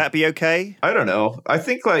 maybe. Would that be okay? I don't know. I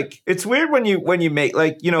think like it's weird when you make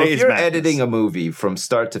like, if you're editing a movie from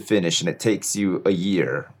start to finish and it takes you a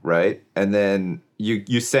year, right? And then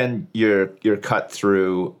you send your cut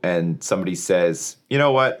through and somebody says, you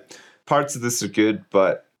know what? parts of this are good,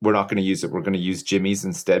 but we're not going to use it. We're going to use Jimmy's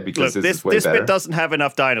instead because this is way this better. bit doesn't have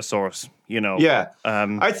enough dinosaurs, you know. Yeah.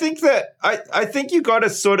 I think that I think you got to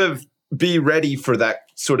sort of be ready for that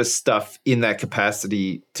sort of stuff in that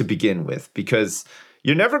capacity to begin with, because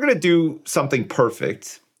you're never going to do something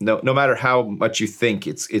perfect. No matter how much you think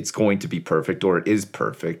it's going to be perfect or it is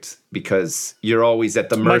perfect, because you're always at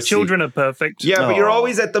the mercy. My children are perfect. Yeah, but you're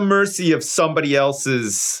always at the mercy of somebody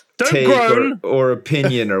else's take or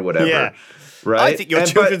opinion or whatever. Yeah. Right? I think your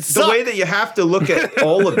children suck. The way that you have to look at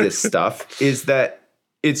all of this stuff is that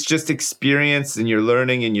it's just experience, and you're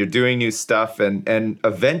learning and you're doing new stuff, and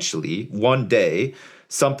eventually, one day,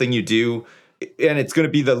 something you do, and it's going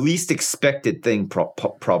to be the least expected thing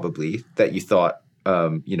probably that you thought,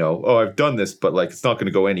 I've done this, but like it's not going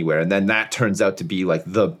to go anywhere. And then that turns out to be like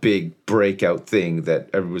the big breakout thing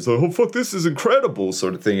that everyone's like, oh, fuck, this is incredible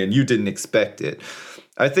sort of thing. And you didn't expect it.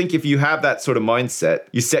 I think if you have that sort of mindset,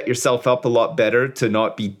 you set yourself up a lot better to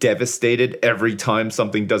not be devastated every time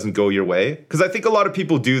something doesn't go your way. Because I think a lot of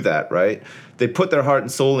people do that, right? They put their heart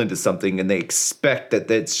and soul into something and they expect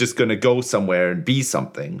that it's just going to go somewhere and be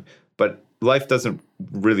something. But life doesn't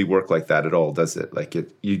really work like that at all, does it? Like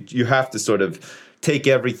you have to sort of take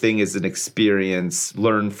everything as an experience,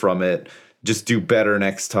 learn from it, just do better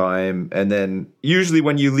next time. And then usually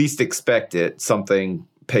when you least expect it, something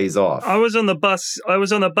pays off. I was on the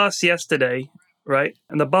bus yesterday, right?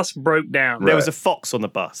 And the bus broke down. There was a fox on the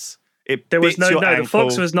bus. There was the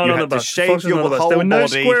fox was not on the bus. There were no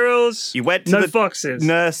squirrels. You went to no the foxes.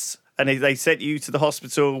 Nurse, and they sent you to the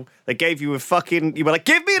hospital. They gave you you were like,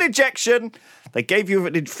 give me an injection. They gave you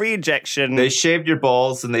a free injection. They shaved your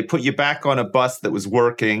balls and they put you back on a bus that was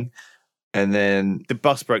working. And then the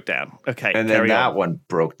bus broke down. Okay. And then that one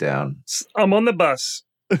broke down. I'm on the bus.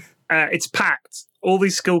 It's packed. All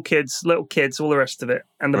these school kids, little kids, all the rest of it.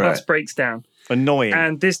 And the bus breaks down. Annoying.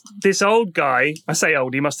 And this old guy, I say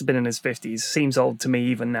old, he must have been in his 50s. Seems old to me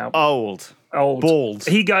even now. Old. Bald.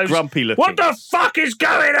 He goes, grumpy looking. What the fuck is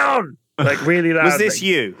going on? Like really loud. Was this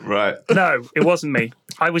you? Right. No, it wasn't me.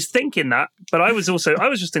 I was thinking that, but I was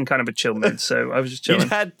just in kind of a chill mood, so I was just chilling.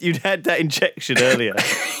 You'd had that injection earlier.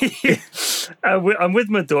 I'm with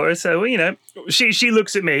my daughter, so she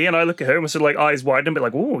looks at me and I look at her and we're sort of like eyes wide and be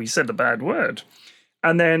like, "Oh, he said a bad word."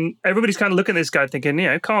 And then everybody's kind of looking at this guy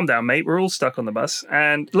thinking, calm down, mate. We're all stuck on the bus.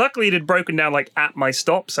 And luckily it had broken down like at my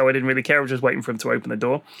stop, so I didn't really care. I was just waiting for him to open the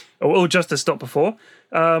door, or just to stop before.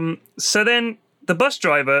 So then the bus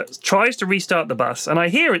driver tries to restart the bus, and I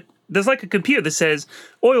hear it. There's like a computer that says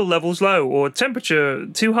oil levels low or temperature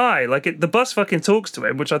too high. Like the bus fucking talks to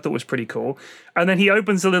him, which I thought was pretty cool. And then he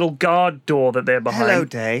opens the little guard door that they're behind. Hello,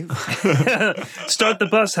 Dave. Start the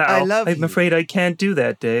bus, Hal. I'm afraid I can't do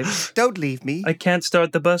that, Dave. Don't leave me. I can't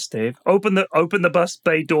start the bus, Dave. Open the bus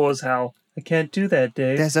bay doors, Hal. I can't do that,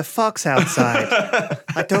 Dave. There's a fox outside.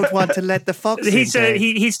 I don't want to let the fox in.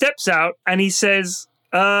 He steps out and he says,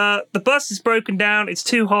 the bus is broken down, it's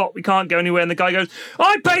too hot, we can't go anywhere. And the guy goes,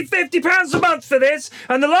 I paid £50 a month for this,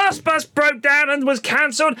 and the last bus broke down and was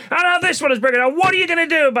cancelled, and now this one is broken down. What are you going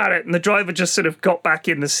to do about it? And the driver just sort of got back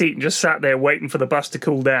in the seat and just sat there waiting for the bus to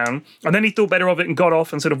cool down. And then he thought better of it and got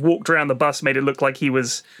off and sort of walked around the bus, made it look like he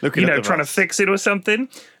was, trying to fix it or something.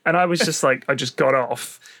 And I was just like, I just got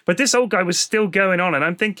off. But this old guy was still going on, and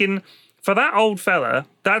I'm thinking, for that old fella,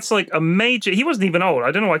 that's like a major... He wasn't even old.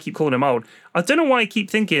 I don't know why I keep calling him old. I don't know why I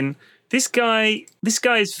keep thinking, this guy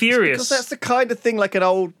is furious. Because that's the kind of thing like an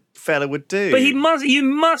old fella would do. But you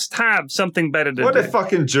must have something better to do. What a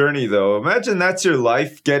fucking journey, though. Imagine that's your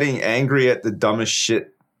life, getting angry at the dumbest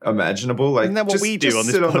shit imaginable. Like, isn't that what we do on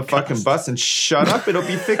this sit podcast? On the fucking bus and shut up. It'll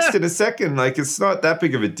be fixed in a second. Like, it's not that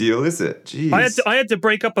big of a deal, is it? Jeez. I had to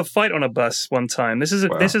break up a fight on a bus one time. This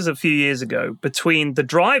is a few years ago, between the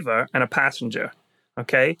driver and a passenger.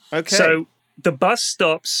 Okay. So the bus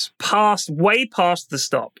stops way past the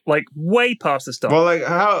stop. Like way past the stop. Well, like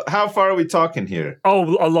how far are we talking here?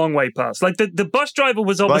 Oh, a long way past. Like the bus driver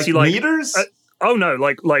was obviously like meters? Oh no,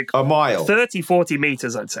 like a mile, 30, 40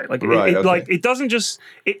 meters, I'd say. Like, right, like it doesn't just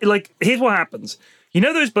like. Here's what happens. You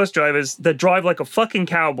know those bus drivers that drive like a fucking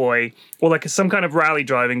cowboy or like some kind of rally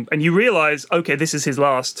driving, and you realize, okay, this is his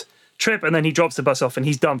last trip, and then he drops the bus off and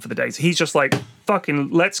he's done for the day. So he's just like, fucking,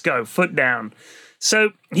 let's go, foot down.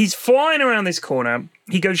 So he's flying around this corner.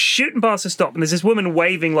 He goes shooting past the stop, and there's this woman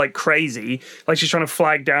waving like crazy, like she's trying to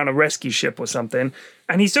flag down a rescue ship or something.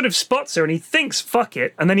 And he sort of spots her, and he thinks, fuck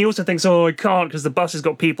it. And then he also thinks, oh, I can't because the bus has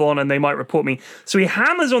got people on and they might report me. So he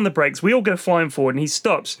hammers on the brakes. We all go flying forward, and he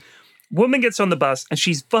stops. Woman gets on the bus, and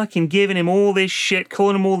she's fucking giving him all this shit,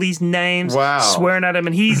 calling him all these names, swearing at him,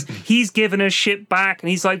 and he's giving her shit back, and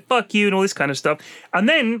he's like, fuck you, and all this kind of stuff. And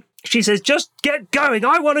then She says, just get going.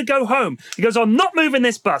 I want to go home. He goes, I'm not moving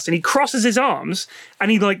this bus. And he crosses his arms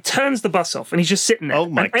and he like turns the bus off and he's just sitting there. Oh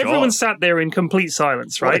my and God. everyone sat there in complete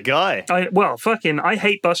silence, right? What a guy. I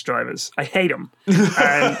hate bus drivers. I hate them.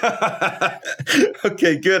 And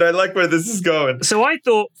okay, good. I like where this is going. so I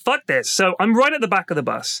thought, fuck this. So I'm right at the back of the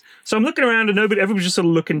bus. So I'm looking around and everybody's just sort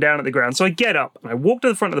of looking down at the ground. So I get up and I walk to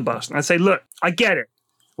the front of the bus and I say, look, I get it.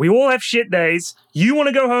 We all have shit days. You want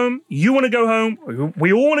to go home. You want to go home.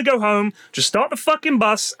 We all want to go home. Just start the fucking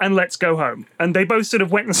bus and let's go home. And they both sort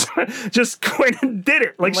of went and just went and did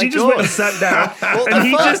it. Like, she just went and sat down and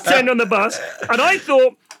he just turned on the bus. And I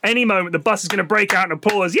thought, any moment the bus is going to break out in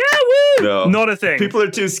applause. Yeah, woo! No. Not a thing. People are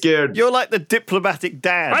too scared. You're like the diplomatic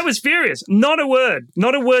dad. I was furious. Not a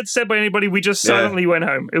word said by anybody. We just silently went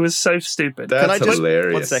home. It was so stupid. That's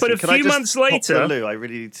hilarious. 1 second. But a few months later, pop to the loo? I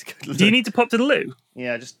really need to go to the loo. Do you need to pop to the loo?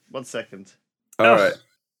 Yeah, just 1 second. All right.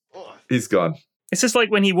 He's gone. It's just like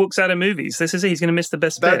when he walks out of movies. This is it. He's going to miss the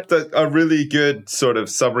best bit. That's a really good sort of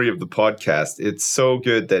summary of the podcast. It's so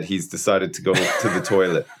good that he's decided to go to the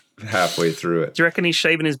toilet halfway through it. Do you reckon he's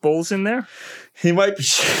shaving his balls in there? He might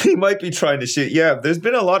be trying to shave. Yeah, there's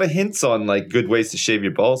been a lot of hints on like good ways to shave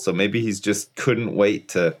your balls, so maybe he's just couldn't wait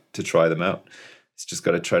to try them out. He's just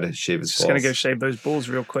got to try to shave his balls. Just going to go shave those balls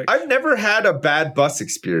real quick. I've never had a bad bus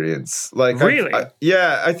experience. Like really?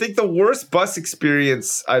 I think the worst bus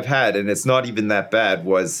experience I've had, and it's not even that bad,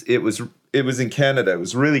 was it was in Canada. It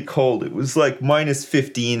was really cold. It was like minus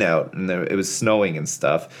 15 out, and it was snowing and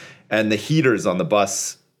stuff. And the heaters on the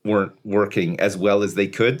bus weren't working as well as they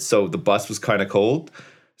could, so the bus was kind of cold.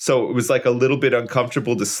 So it was like a little bit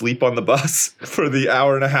uncomfortable to sleep on the bus for the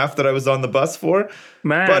hour and a half that I was on the bus for.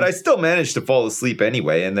 Man. But I still managed to fall asleep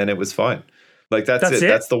anyway, and then it was fine. Like that's it.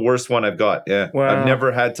 That's the worst one I've got. Yeah. Wow. I've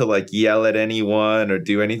never had to like yell at anyone or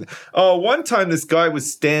do anything. Oh, one time this guy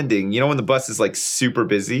was standing, when the bus is like super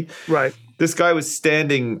busy. Right. This guy was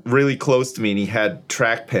standing really close to me and he had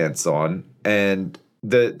track pants on, and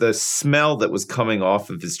the smell that was coming off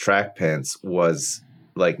of his track pants was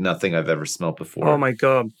like nothing I've ever smelled before. Oh my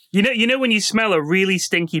God. You know when you smell a really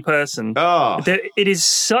stinky person, it is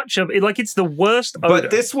such it's the worst odor.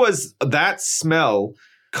 But that smell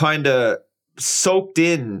kind of soaked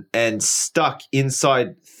in and stuck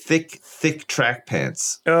inside thick track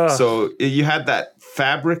pants. So you had that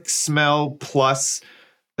fabric smell plus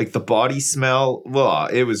like the body smell.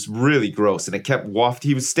 It was really gross, and it kept wafting.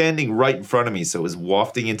 He was standing right in front of me, so it was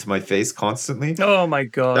wafting into my face constantly. Oh my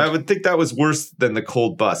God. I would think that was worse than the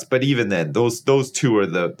cold bus, but even then, those two are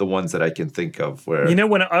the ones that I can think of where...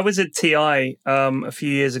 when I was at TI a few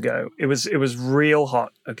years ago, it was real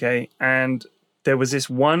hot, okay? And there was this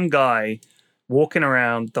one guy walking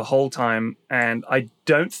around the whole time, and I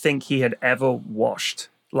don't think he had ever washed,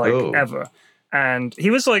 ever. And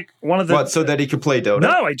he was like one of the... What, so that he could play Dota?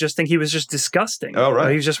 No, I just think he was just disgusting. Oh, right.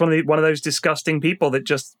 He was just one of those disgusting people that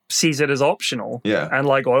just sees it as optional. Yeah. And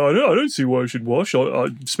like, I don't see why I should wash.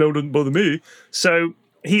 Smell doesn't bother me. So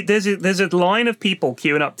there's a line of people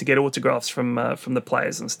queuing up to get autographs from the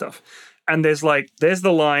players and stuff. And there's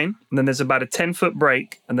the line, and then there's about a 10-foot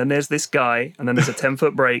break, and then there's this guy, and then there's a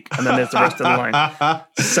 10-foot break, and then there's the rest of the line.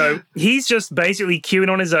 So he's just basically queuing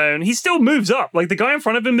on his own. He still moves up. Like the guy in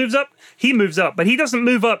front of him moves up, he moves up, but he doesn't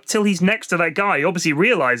move up till he's next to that guy. He obviously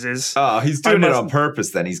realizes... Oh, he's doing it on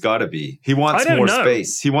purpose then. He's got to be. He wants more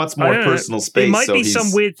space. He wants more personal space. It might be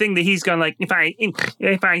some weird thing that he's going like,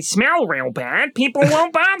 if I smell real bad, people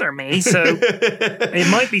won't bother me. So it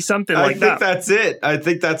might be something like that. I think that's it. I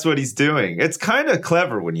think that's what he's doing. It's kind of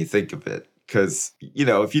clever when you think of it, because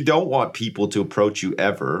if you don't want people to approach you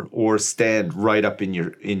ever or stand right up in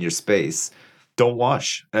your space, don't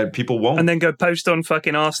wash, and people won't. And then go post on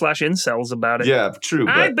fucking r/incels about it. Yeah, true.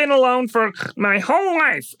 I've been alone for my whole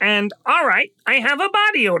life, and all right, I have a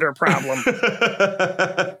body odor problem.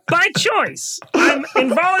 By choice. I'm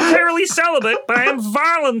involuntarily celibate, but I'm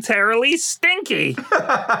voluntarily stinky.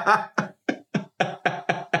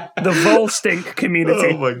 The Volstink community.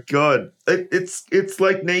 Oh my God. It's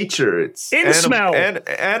like nature. It's smell.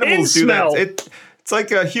 Animals do that. It's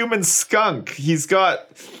like a human skunk. He's got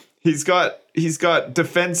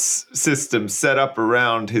defense systems set up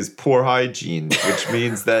around his poor hygiene, which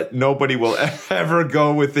means that nobody will ever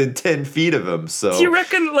go within 10 feet of him. So do you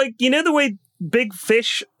reckon, the way big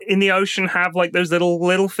fish in the ocean have those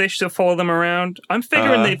little fish that follow them around? I'm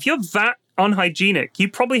figuring that if you're that unhygienic, you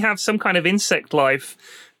probably have some kind of insect life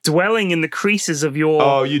dwelling in the creases of your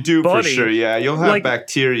Oh, you do body. For sure, yeah. You'll have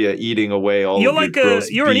bacteria eating away all of your gross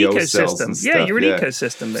you're an BO ecosystem. cells and stuff. Yeah, you're an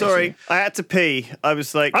ecosystem, basically. Sorry, I had to pee. I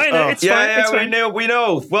was like, I know, it's fine. It's fine. We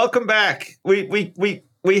know. Welcome back.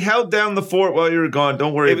 We held down the fort while you were gone.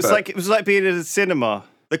 Don't worry about it. It was like being in a cinema.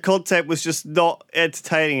 the content was just not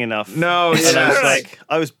entertaining enough. No, and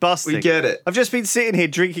I was busting. We get it. I've just been sitting here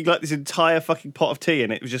drinking like this entire fucking pot of tea,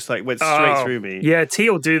 and it was just like went straight through me. Yeah, tea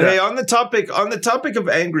will do that. Hey, on the topic of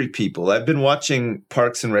angry people, I've been watching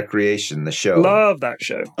Parks and Recreation, the show. Love that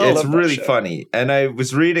show. It's really funny, and I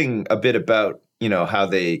was reading a bit about how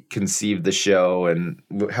they conceived the show and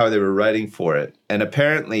how they were writing for it, and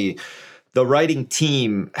apparently the writing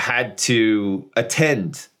team had to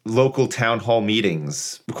attend local town hall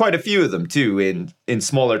meetings, quite a few of them too, in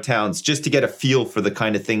smaller towns, just to get a feel for the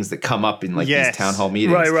kind of things that come up in these town hall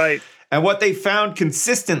meetings. Right. And what they found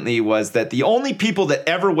consistently was that the only people that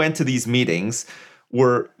ever went to these meetings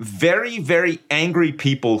were very, very angry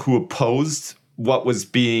people who opposed what was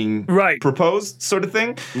being proposed, sort of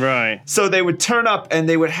thing. Right. So they would turn up and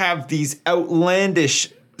they would have these outlandish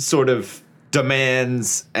sort of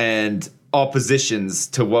demands and oppositions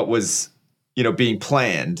to what was being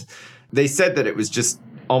planned. They said that it was just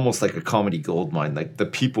almost like a comedy goldmine. Like the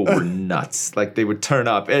people were nuts. Like they would turn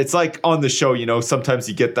up. And it's like on the show, sometimes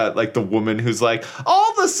you get that, like the woman who's like,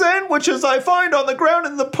 all the sandwiches I find on the ground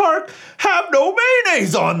in the park have no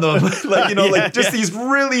mayonnaise on them. Just these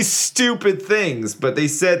really stupid things. But they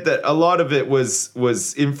said that a lot of it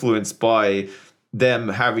was influenced by them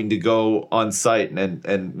having to go on site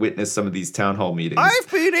and witness some of these town hall meetings.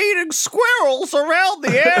 I've been eating squirrels around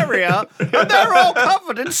the area, and they're all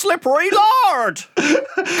covered in slippery lard.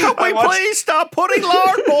 Can we please stop putting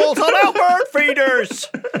lard balls on our bird feeders?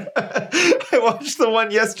 I watched the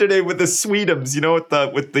one yesterday with the Sweetums,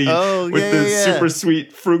 with the super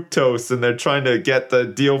sweet fructose, and they're trying to get the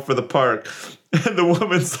deal for the park. And the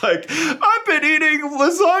woman's like, I've been eating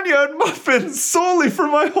lasagna and muffins solely for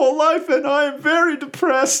my whole life, and I am very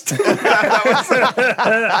depressed.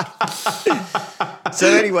 So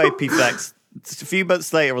anyway, P-Flax, a few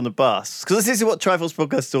months later on the bus, because this is what Triforce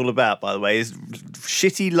Podcast is all about, by the way, is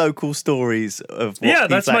shitty local stories of what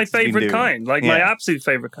that's my favourite kind, my absolute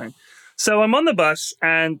favourite kind. So I'm on the bus,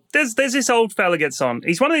 and there's this old fella gets on.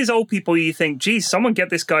 He's one of these old people you think, geez, someone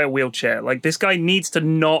get this guy a wheelchair. Like, this guy needs to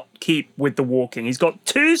not keep with the walking. He's got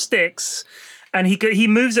 2 sticks, and he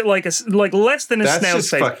moves it like less than a snail's pace. That's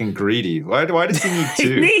just fucking greedy. Why does he need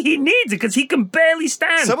 2? He needs it because he can barely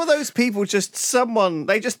stand. Some of those people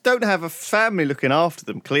they just don't have a family looking after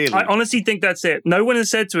them, clearly. I honestly think that's it. No one has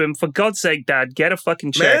said to him, for God's sake, Dad, get a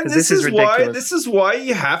fucking chair, because this is ridiculous. This is why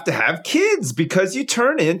you have to have kids, because you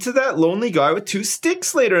turn into that lonely guy with 2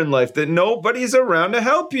 sticks later in life that nobody's around to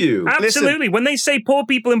help you. Absolutely. Listen, when they say poor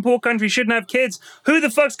people in poor countries shouldn't have kids, who the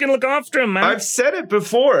fuck's going to look after them, man? I've said it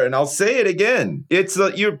before, and I'll say it again. It's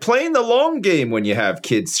you're playing the long game when you have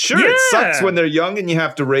kids. Sure, it sucks when they're young and you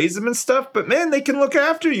have to raise them and stuff, but man, they can look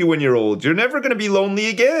after you when you're old. You're never going to be lonely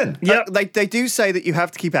again. Yeah, they do say that you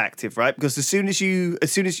have to keep active, right? Because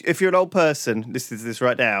if you're an old person, this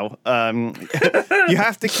right now, you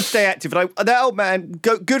have to stay active. And that old man,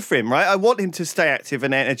 good for him, right? I want him to stay active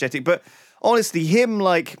and energetic, but honestly, him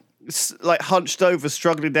like hunched over,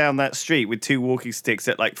 struggling down that street with 2 walking sticks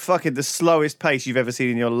at like fucking the slowest pace you've ever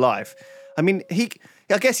seen in your life. I mean,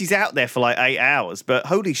 I guess he's out there for like 8 hours, but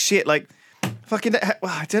holy shit, like, fucking,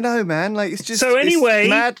 I don't know, man. Like, it's just it's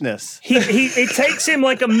madness. It takes him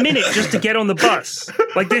like a minute just to get on the bus.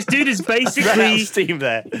 Like, this dude is basically steam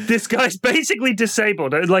there. This guy's basically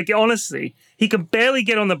disabled. Like, honestly, he can barely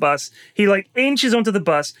get on the bus. He like inches onto the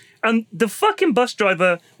bus, and the fucking bus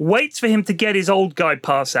driver waits for him to get his old guy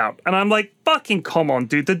pass out. And I'm like, fucking come on,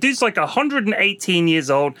 dude. The dude's like 118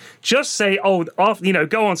 years old. Just say,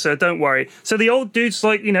 go on, sir, don't worry. So the old dude's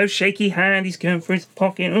like, shaky hand. He's going for his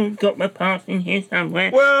pocket. Oh, got my pass in here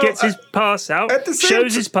somewhere. Well, gets his pass out,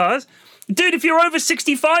 shows his pass. Dude, if you're over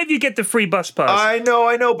 65, you get the free bus pass. I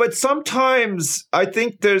know, but sometimes I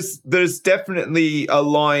think there's definitely a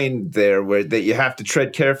line there that you have to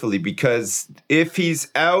tread carefully, because if he's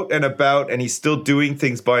out and about and he's still doing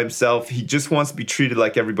things by himself, he just wants to be treated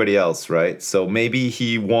like everybody else, right? So maybe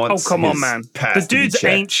he wants. Oh, come on, man! The dude's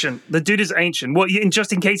ancient. The dude is ancient. Well,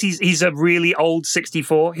 just in case he's a really old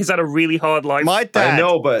 64, he's had a really hard life. My dad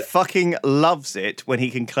fucking loves it when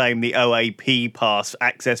he can claim the OAP pass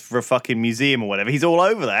access for a fucking museum or whatever. He's all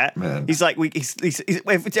over that. Man. He's like, he's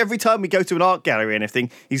every time we go to an art gallery or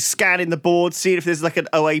anything, he's scanning the board, seeing if there's like an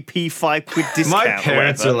OAP £5 discount. My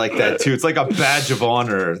parents are like that too. It's like a badge of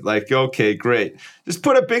honor. Like, okay, great. Just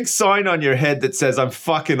put a big sign on your head that says I'm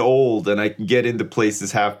fucking old and I can get into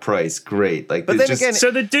places half price. Great. Like, but then again,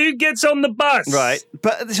 so the dude gets on the bus, right?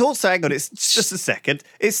 But it's also, hang on, it's just a second.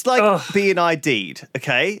 It's like being ID'd,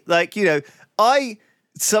 okay? Like, I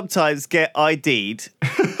sometimes get ID'd.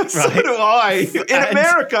 So do I. In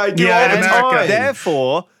America, I do all the time.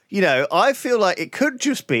 Therefore, I feel like it could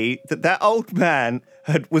just be that old man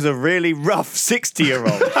was a really rough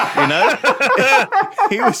 60-year-old, you know?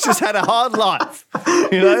 He was just had a hard life,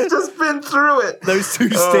 you know? He's just been through it. Those 2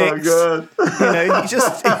 sticks. Oh, God. You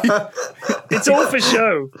know, It's all for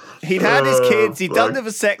show. He'd had his kids, he'd done the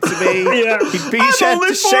vasectomy, Yeah. he'd been had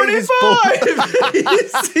to shave his bald.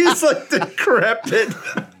 he's like decrepit.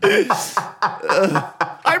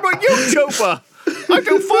 I'm a YouTuber. I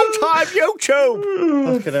do full-time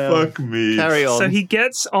YouTube. Fuck me. Carry on. So he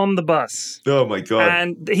gets on the bus. Oh, my God.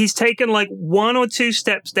 And he's taken like 1 or 2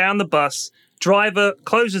 steps down the bus. Driver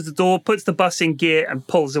closes the door, puts the bus in gear, and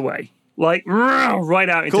pulls away. Like, right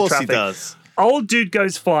out into traffic. Of course he does. Old dude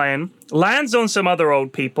goes flying, lands on some other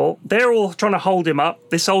old people. They're all trying to hold him up.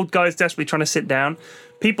 This old guy's desperately trying to sit down.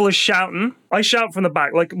 People are shouting. I shout from the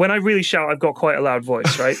back. Like, when I really shout, I've got quite a loud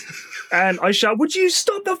voice, right? And I shout, would you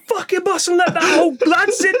stop the fucking bus and let that old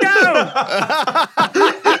lad sit down?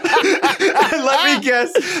 Let me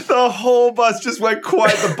guess, the whole bus just went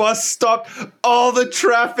quiet. The bus stopped. All the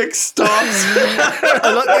traffic stops.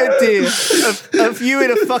 I like the idea of you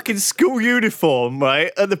in a fucking school uniform,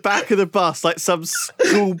 right, at the back of the bus, like some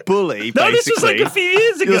school bully, basically. No, this was like a few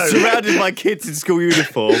years ago. You're surrounded by kids in school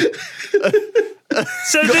uniform.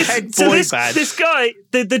 So this guy,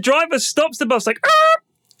 the driver stops the bus like,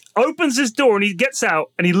 opens his door and he gets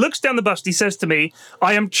out and he looks down the bus and he says to me,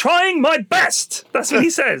 I am trying my best. That's what he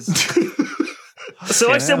says.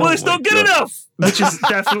 So I said, well, it's not good enough. Which is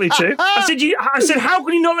definitely true. I said, how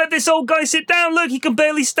can you not let this old guy sit down? Look, he can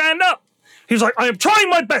barely stand up. He was like, I am trying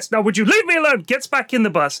my best. Now, would you leave me alone? Gets back in the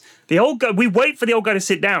bus. The old guy, we wait for the old guy to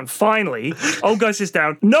sit down. Finally, old guy sits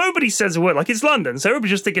down. Nobody says a word. Like, it's London. So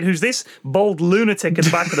everybody's just thinking, who's this bold lunatic at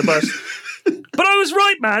the back of the bus? But I was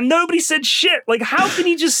right, man. Nobody said shit. Like, how can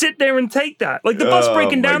you just sit there and take that? Like, the bus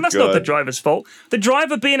breaking down, that's not the driver's fault. The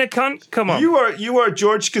driver being a cunt, come on. You are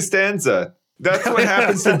George Costanza. That's what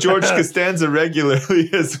happens to George Costanza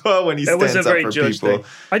regularly as well when he stands up for people. Thing.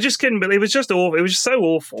 I just couldn't believe it. Was just awful. It was so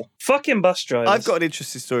awful. Fucking bus drivers. I've got an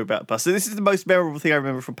interesting story about bus. So this is the most memorable thing I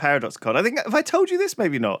remember from ParadoxCon. I think, have I told you this?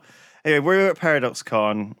 Maybe not. Anyway, we were at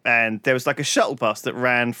ParadoxCon and there was like a shuttle bus that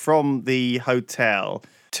ran from the hotel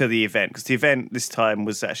to the event, because the event this time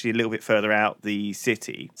was actually a little bit further out the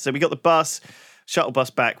city. So we got the shuttle bus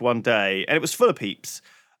back one day, and it was full of peeps,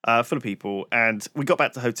 full of people, and we got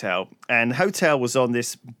back to the hotel, and the hotel was on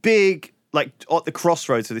this big, like, at the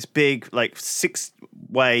crossroads of this big, like,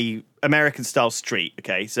 6-way American-style street,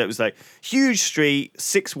 okay? So it was, like, huge street,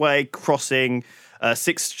 6-way crossing,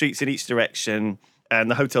 6 streets in each direction, and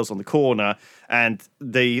the hotel's on the corner, and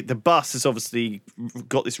the bus has obviously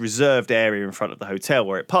got this reserved area in front of the hotel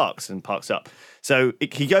where it parks up. So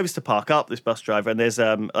he goes to park up, this bus driver, and there's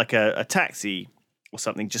like a taxi or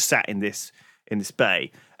something just sat in this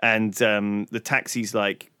bay, and the taxi's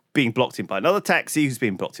like being blocked in by another taxi, who's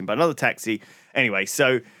being blocked in by another taxi. Anyway,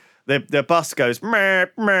 so the bus goes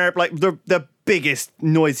merp, merp, like the biggest,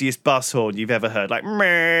 noisiest bus horn you've ever heard, like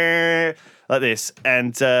merp, like this,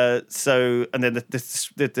 and then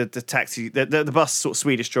the taxi, the bus sort of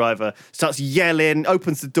Swedish driver starts yelling,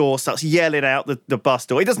 opens the door, starts yelling out the bus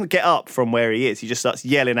door. He doesn't get up from where he is. He just starts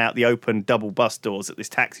yelling out the open double bus doors at this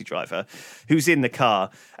taxi driver who's in the car,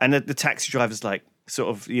 and the taxi driver's like sort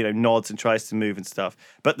of, you know, nods and tries to move and stuff.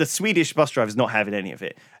 But the Swedish bus driver's not having any of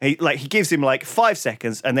it. He gives him like 5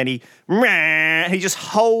 seconds, and then he just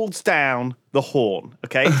holds down the horn.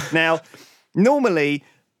 Okay, now normally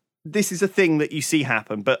this is a thing that you see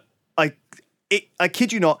happen, but I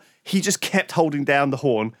kid you not, he just kept holding down the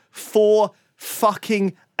horn for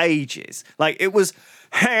fucking ages. Like, it was,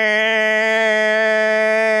 and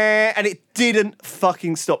it didn't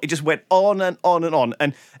fucking stop. It just went on and on and on.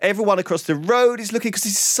 And everyone across the road is looking, because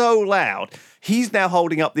he's so loud. He's now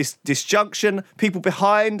holding up this junction. People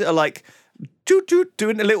behind are like,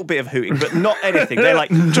 doing a little bit of hooting, but not anything. They're like,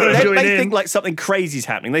 they think like something crazy's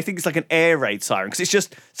happening. They think it's like an air raid siren, because it's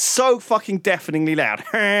just so fucking deafeningly loud.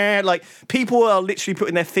 Like, people are literally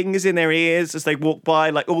putting their fingers in their ears as they walk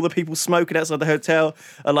by. Like, all the people smoking outside the hotel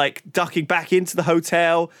are like ducking back into the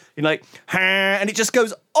hotel. You're like, and it just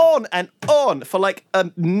goes on and on for like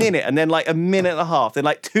a minute, and then like a minute and a half, then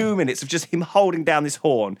like 2 minutes of just him holding down this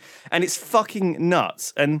horn, and it's fucking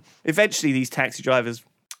nuts. And eventually these taxi drivers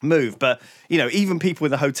move, but you know, even people in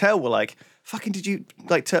the hotel were like, fucking, did you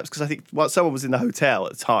like Terps? Because I think someone was in the hotel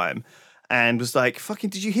at the time and was like, fucking,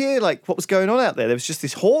 did you hear like what was going on out there? There was just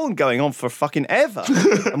this horn going on for fucking ever.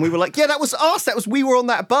 And we were like, yeah, that was us. We were on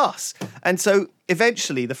that bus. And so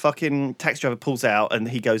eventually the fucking taxi driver pulls out and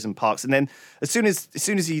he goes and parks. And then as soon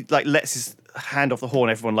as he like lets his hand off the horn,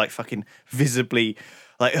 everyone like fucking visibly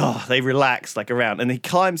like, oh, they relax like around. And he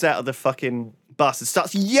climbs out of the fucking bus and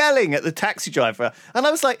starts yelling at the taxi driver. And I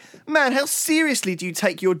was like, man, how seriously do you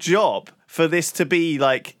take your job for this to be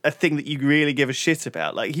like a thing that you really give a shit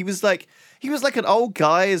about? Like he was like an old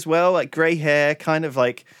guy as well, like grey hair, kind of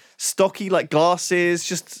like stocky, like glasses,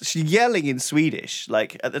 just yelling in Swedish,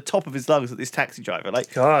 like at the top of his lungs at this taxi driver.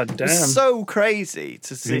 Like, God damn. It was so crazy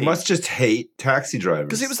to see. He must just hate taxi drivers.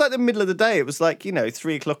 Because it was like the middle of the day. It was like,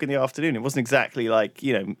 3:00 in the afternoon. It wasn't exactly like,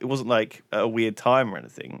 it wasn't like a weird time or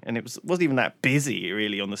anything. And it wasn't even that busy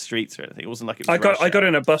really on the streets or anything. It wasn't like it was I got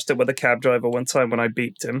in a bust-up with a cab driver one time when I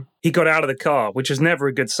beeped him. He got out of the car, which is never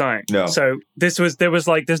a good sign. No. So there's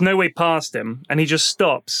no way past him, and he just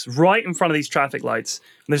stops right in front of these traffic lights.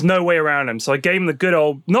 And there's no way around him. So I gave him the good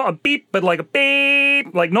old, not a beep, but like a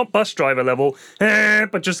beep, like not bus driver level,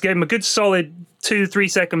 but just gave him a good solid 2-3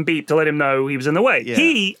 second beep to let him know he was in the way.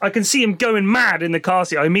 Yeah. I can see him going mad in the car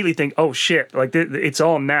seat. I immediately think, oh shit, like it's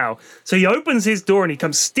on now. So he opens his door and he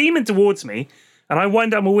comes steaming towards me, and I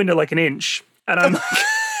wind down my window like an inch, and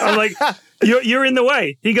I'm like, You're in the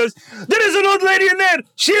way. He goes, there is an old lady in there.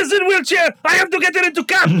 She is in a wheelchair. I have to get her into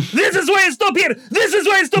cab. This is why I stop here. This is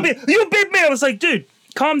why I stop here. You beat me. I was like, dude,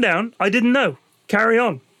 calm down. I didn't know. Carry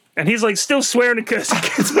on. And he's like still swearing and cursing.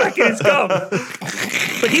 Gets back in his car.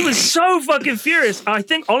 But he was so fucking furious. I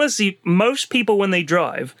think, honestly, most people when they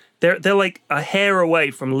drive, they're like a hair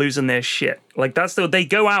away from losing their shit. Like they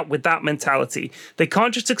go out with that mentality. They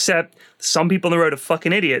can't just accept some people on the road are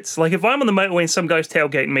fucking idiots. Like if I'm on the motorway and some guy's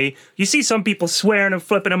tailgating me, you see some people swearing and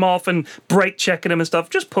flipping him off and brake checking him and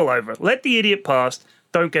stuff. Just pull over. Let the idiot pass.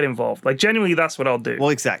 Don't get involved. Like genuinely, that's what I'll do. Well,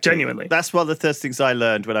 exactly. Genuinely. That's one of the first things I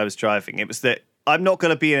learned when I was driving. It was that I'm not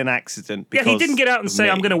going to be in an accident. Yeah, he didn't get out and say,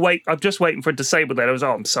 I'm going to wait. I'm just waiting for a disabled lady. I was,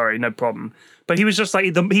 I'm sorry, no problem. But he was just like,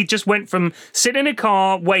 he just went from sitting in a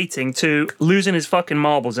car waiting to losing his fucking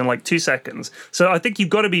marbles in like 2 seconds. So I think you've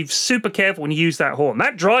got to be super careful when you use that horn.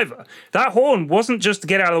 That driver, that horn wasn't just to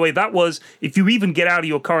get out of the way. That was, if you even get out of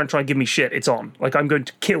your car and try and give me shit, it's on. Like, I'm going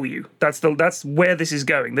to kill you. That's where this is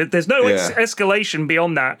going. There's no escalation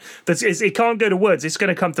beyond that. It can't go to words. It's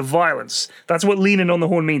going to come to violence. That's what leaning on the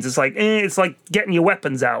horn means. It's like getting your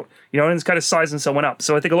weapons out, and it's kind of sizing someone up.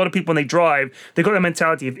 So I think a lot of people when they drive, they've got that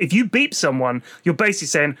mentality. If you beep someone, you're basically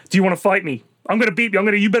saying, do you want to fight me? I'm going to beep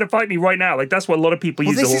you. You better fight me right now. Like, that's what a lot of people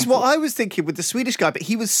use. Well, this is what I was thinking with the Swedish guy, but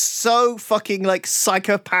he was so fucking, like,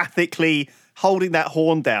 psychopathically holding that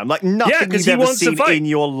horn down. Like, nothing you've ever seen in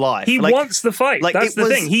your life. He wants the fight. Like, that's the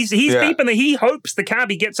thing. He's beeping that he hopes the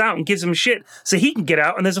cabbie gets out and gives him shit so he can get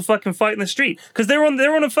out and there's a fucking fight in the street. Because they're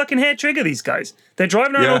on a fucking hair trigger, these guys. They're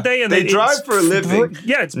driving around all day and they drive for a living.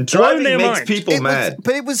 It's driving their makes mind. people mad.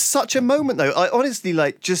 But it was such a moment, though. I honestly,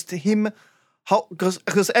 like, just him...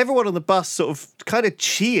 Because everyone on the bus sort of kind of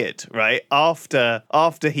cheered, right, after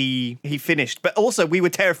he finished. But also, we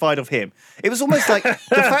were terrified of him. It was almost like the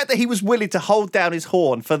fact that he was willing to hold down his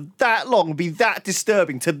horn for that long and be that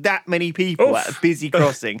disturbing to that many people at a busy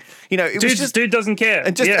crossing. It was just... Dude doesn't care.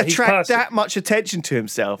 And just attract that much attention to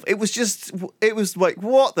himself. It was like,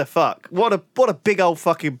 what the fuck? What a big old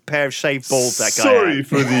fucking pair of shaved balls that guy Sorry had.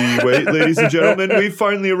 for the wait, ladies and gentlemen. We've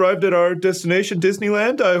finally arrived at our destination,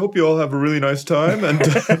 Disneyland. I hope you all have a really nice time, and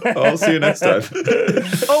I'll see you next time.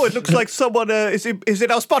 Oh, it looks like someone is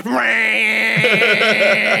in our spot. I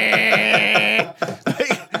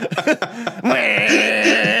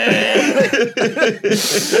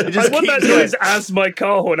want that noise as my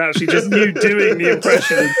car horn, actually, just you doing the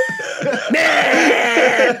impression.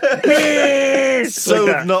 So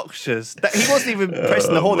like obnoxious. He wasn't even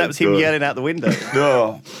pressing the horn, that was him yelling out the window.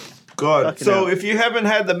 No. God. So if you haven't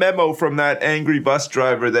had the memo from that angry bus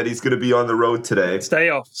driver that he's going to be on the road today, stay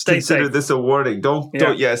off. Stay safe. Consider this a warning. Don't.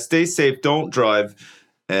 Stay safe. Don't drive.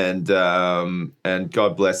 And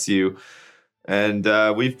God bless you. And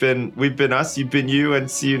we've been us. You've been you. And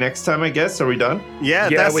see you next time. I guess. Are we done? Yeah,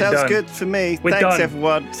 that sounds good for me. Thanks, done.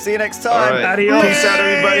 everyone. See you next time. All right. Adios. Peace out,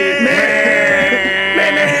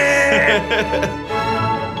 everybody.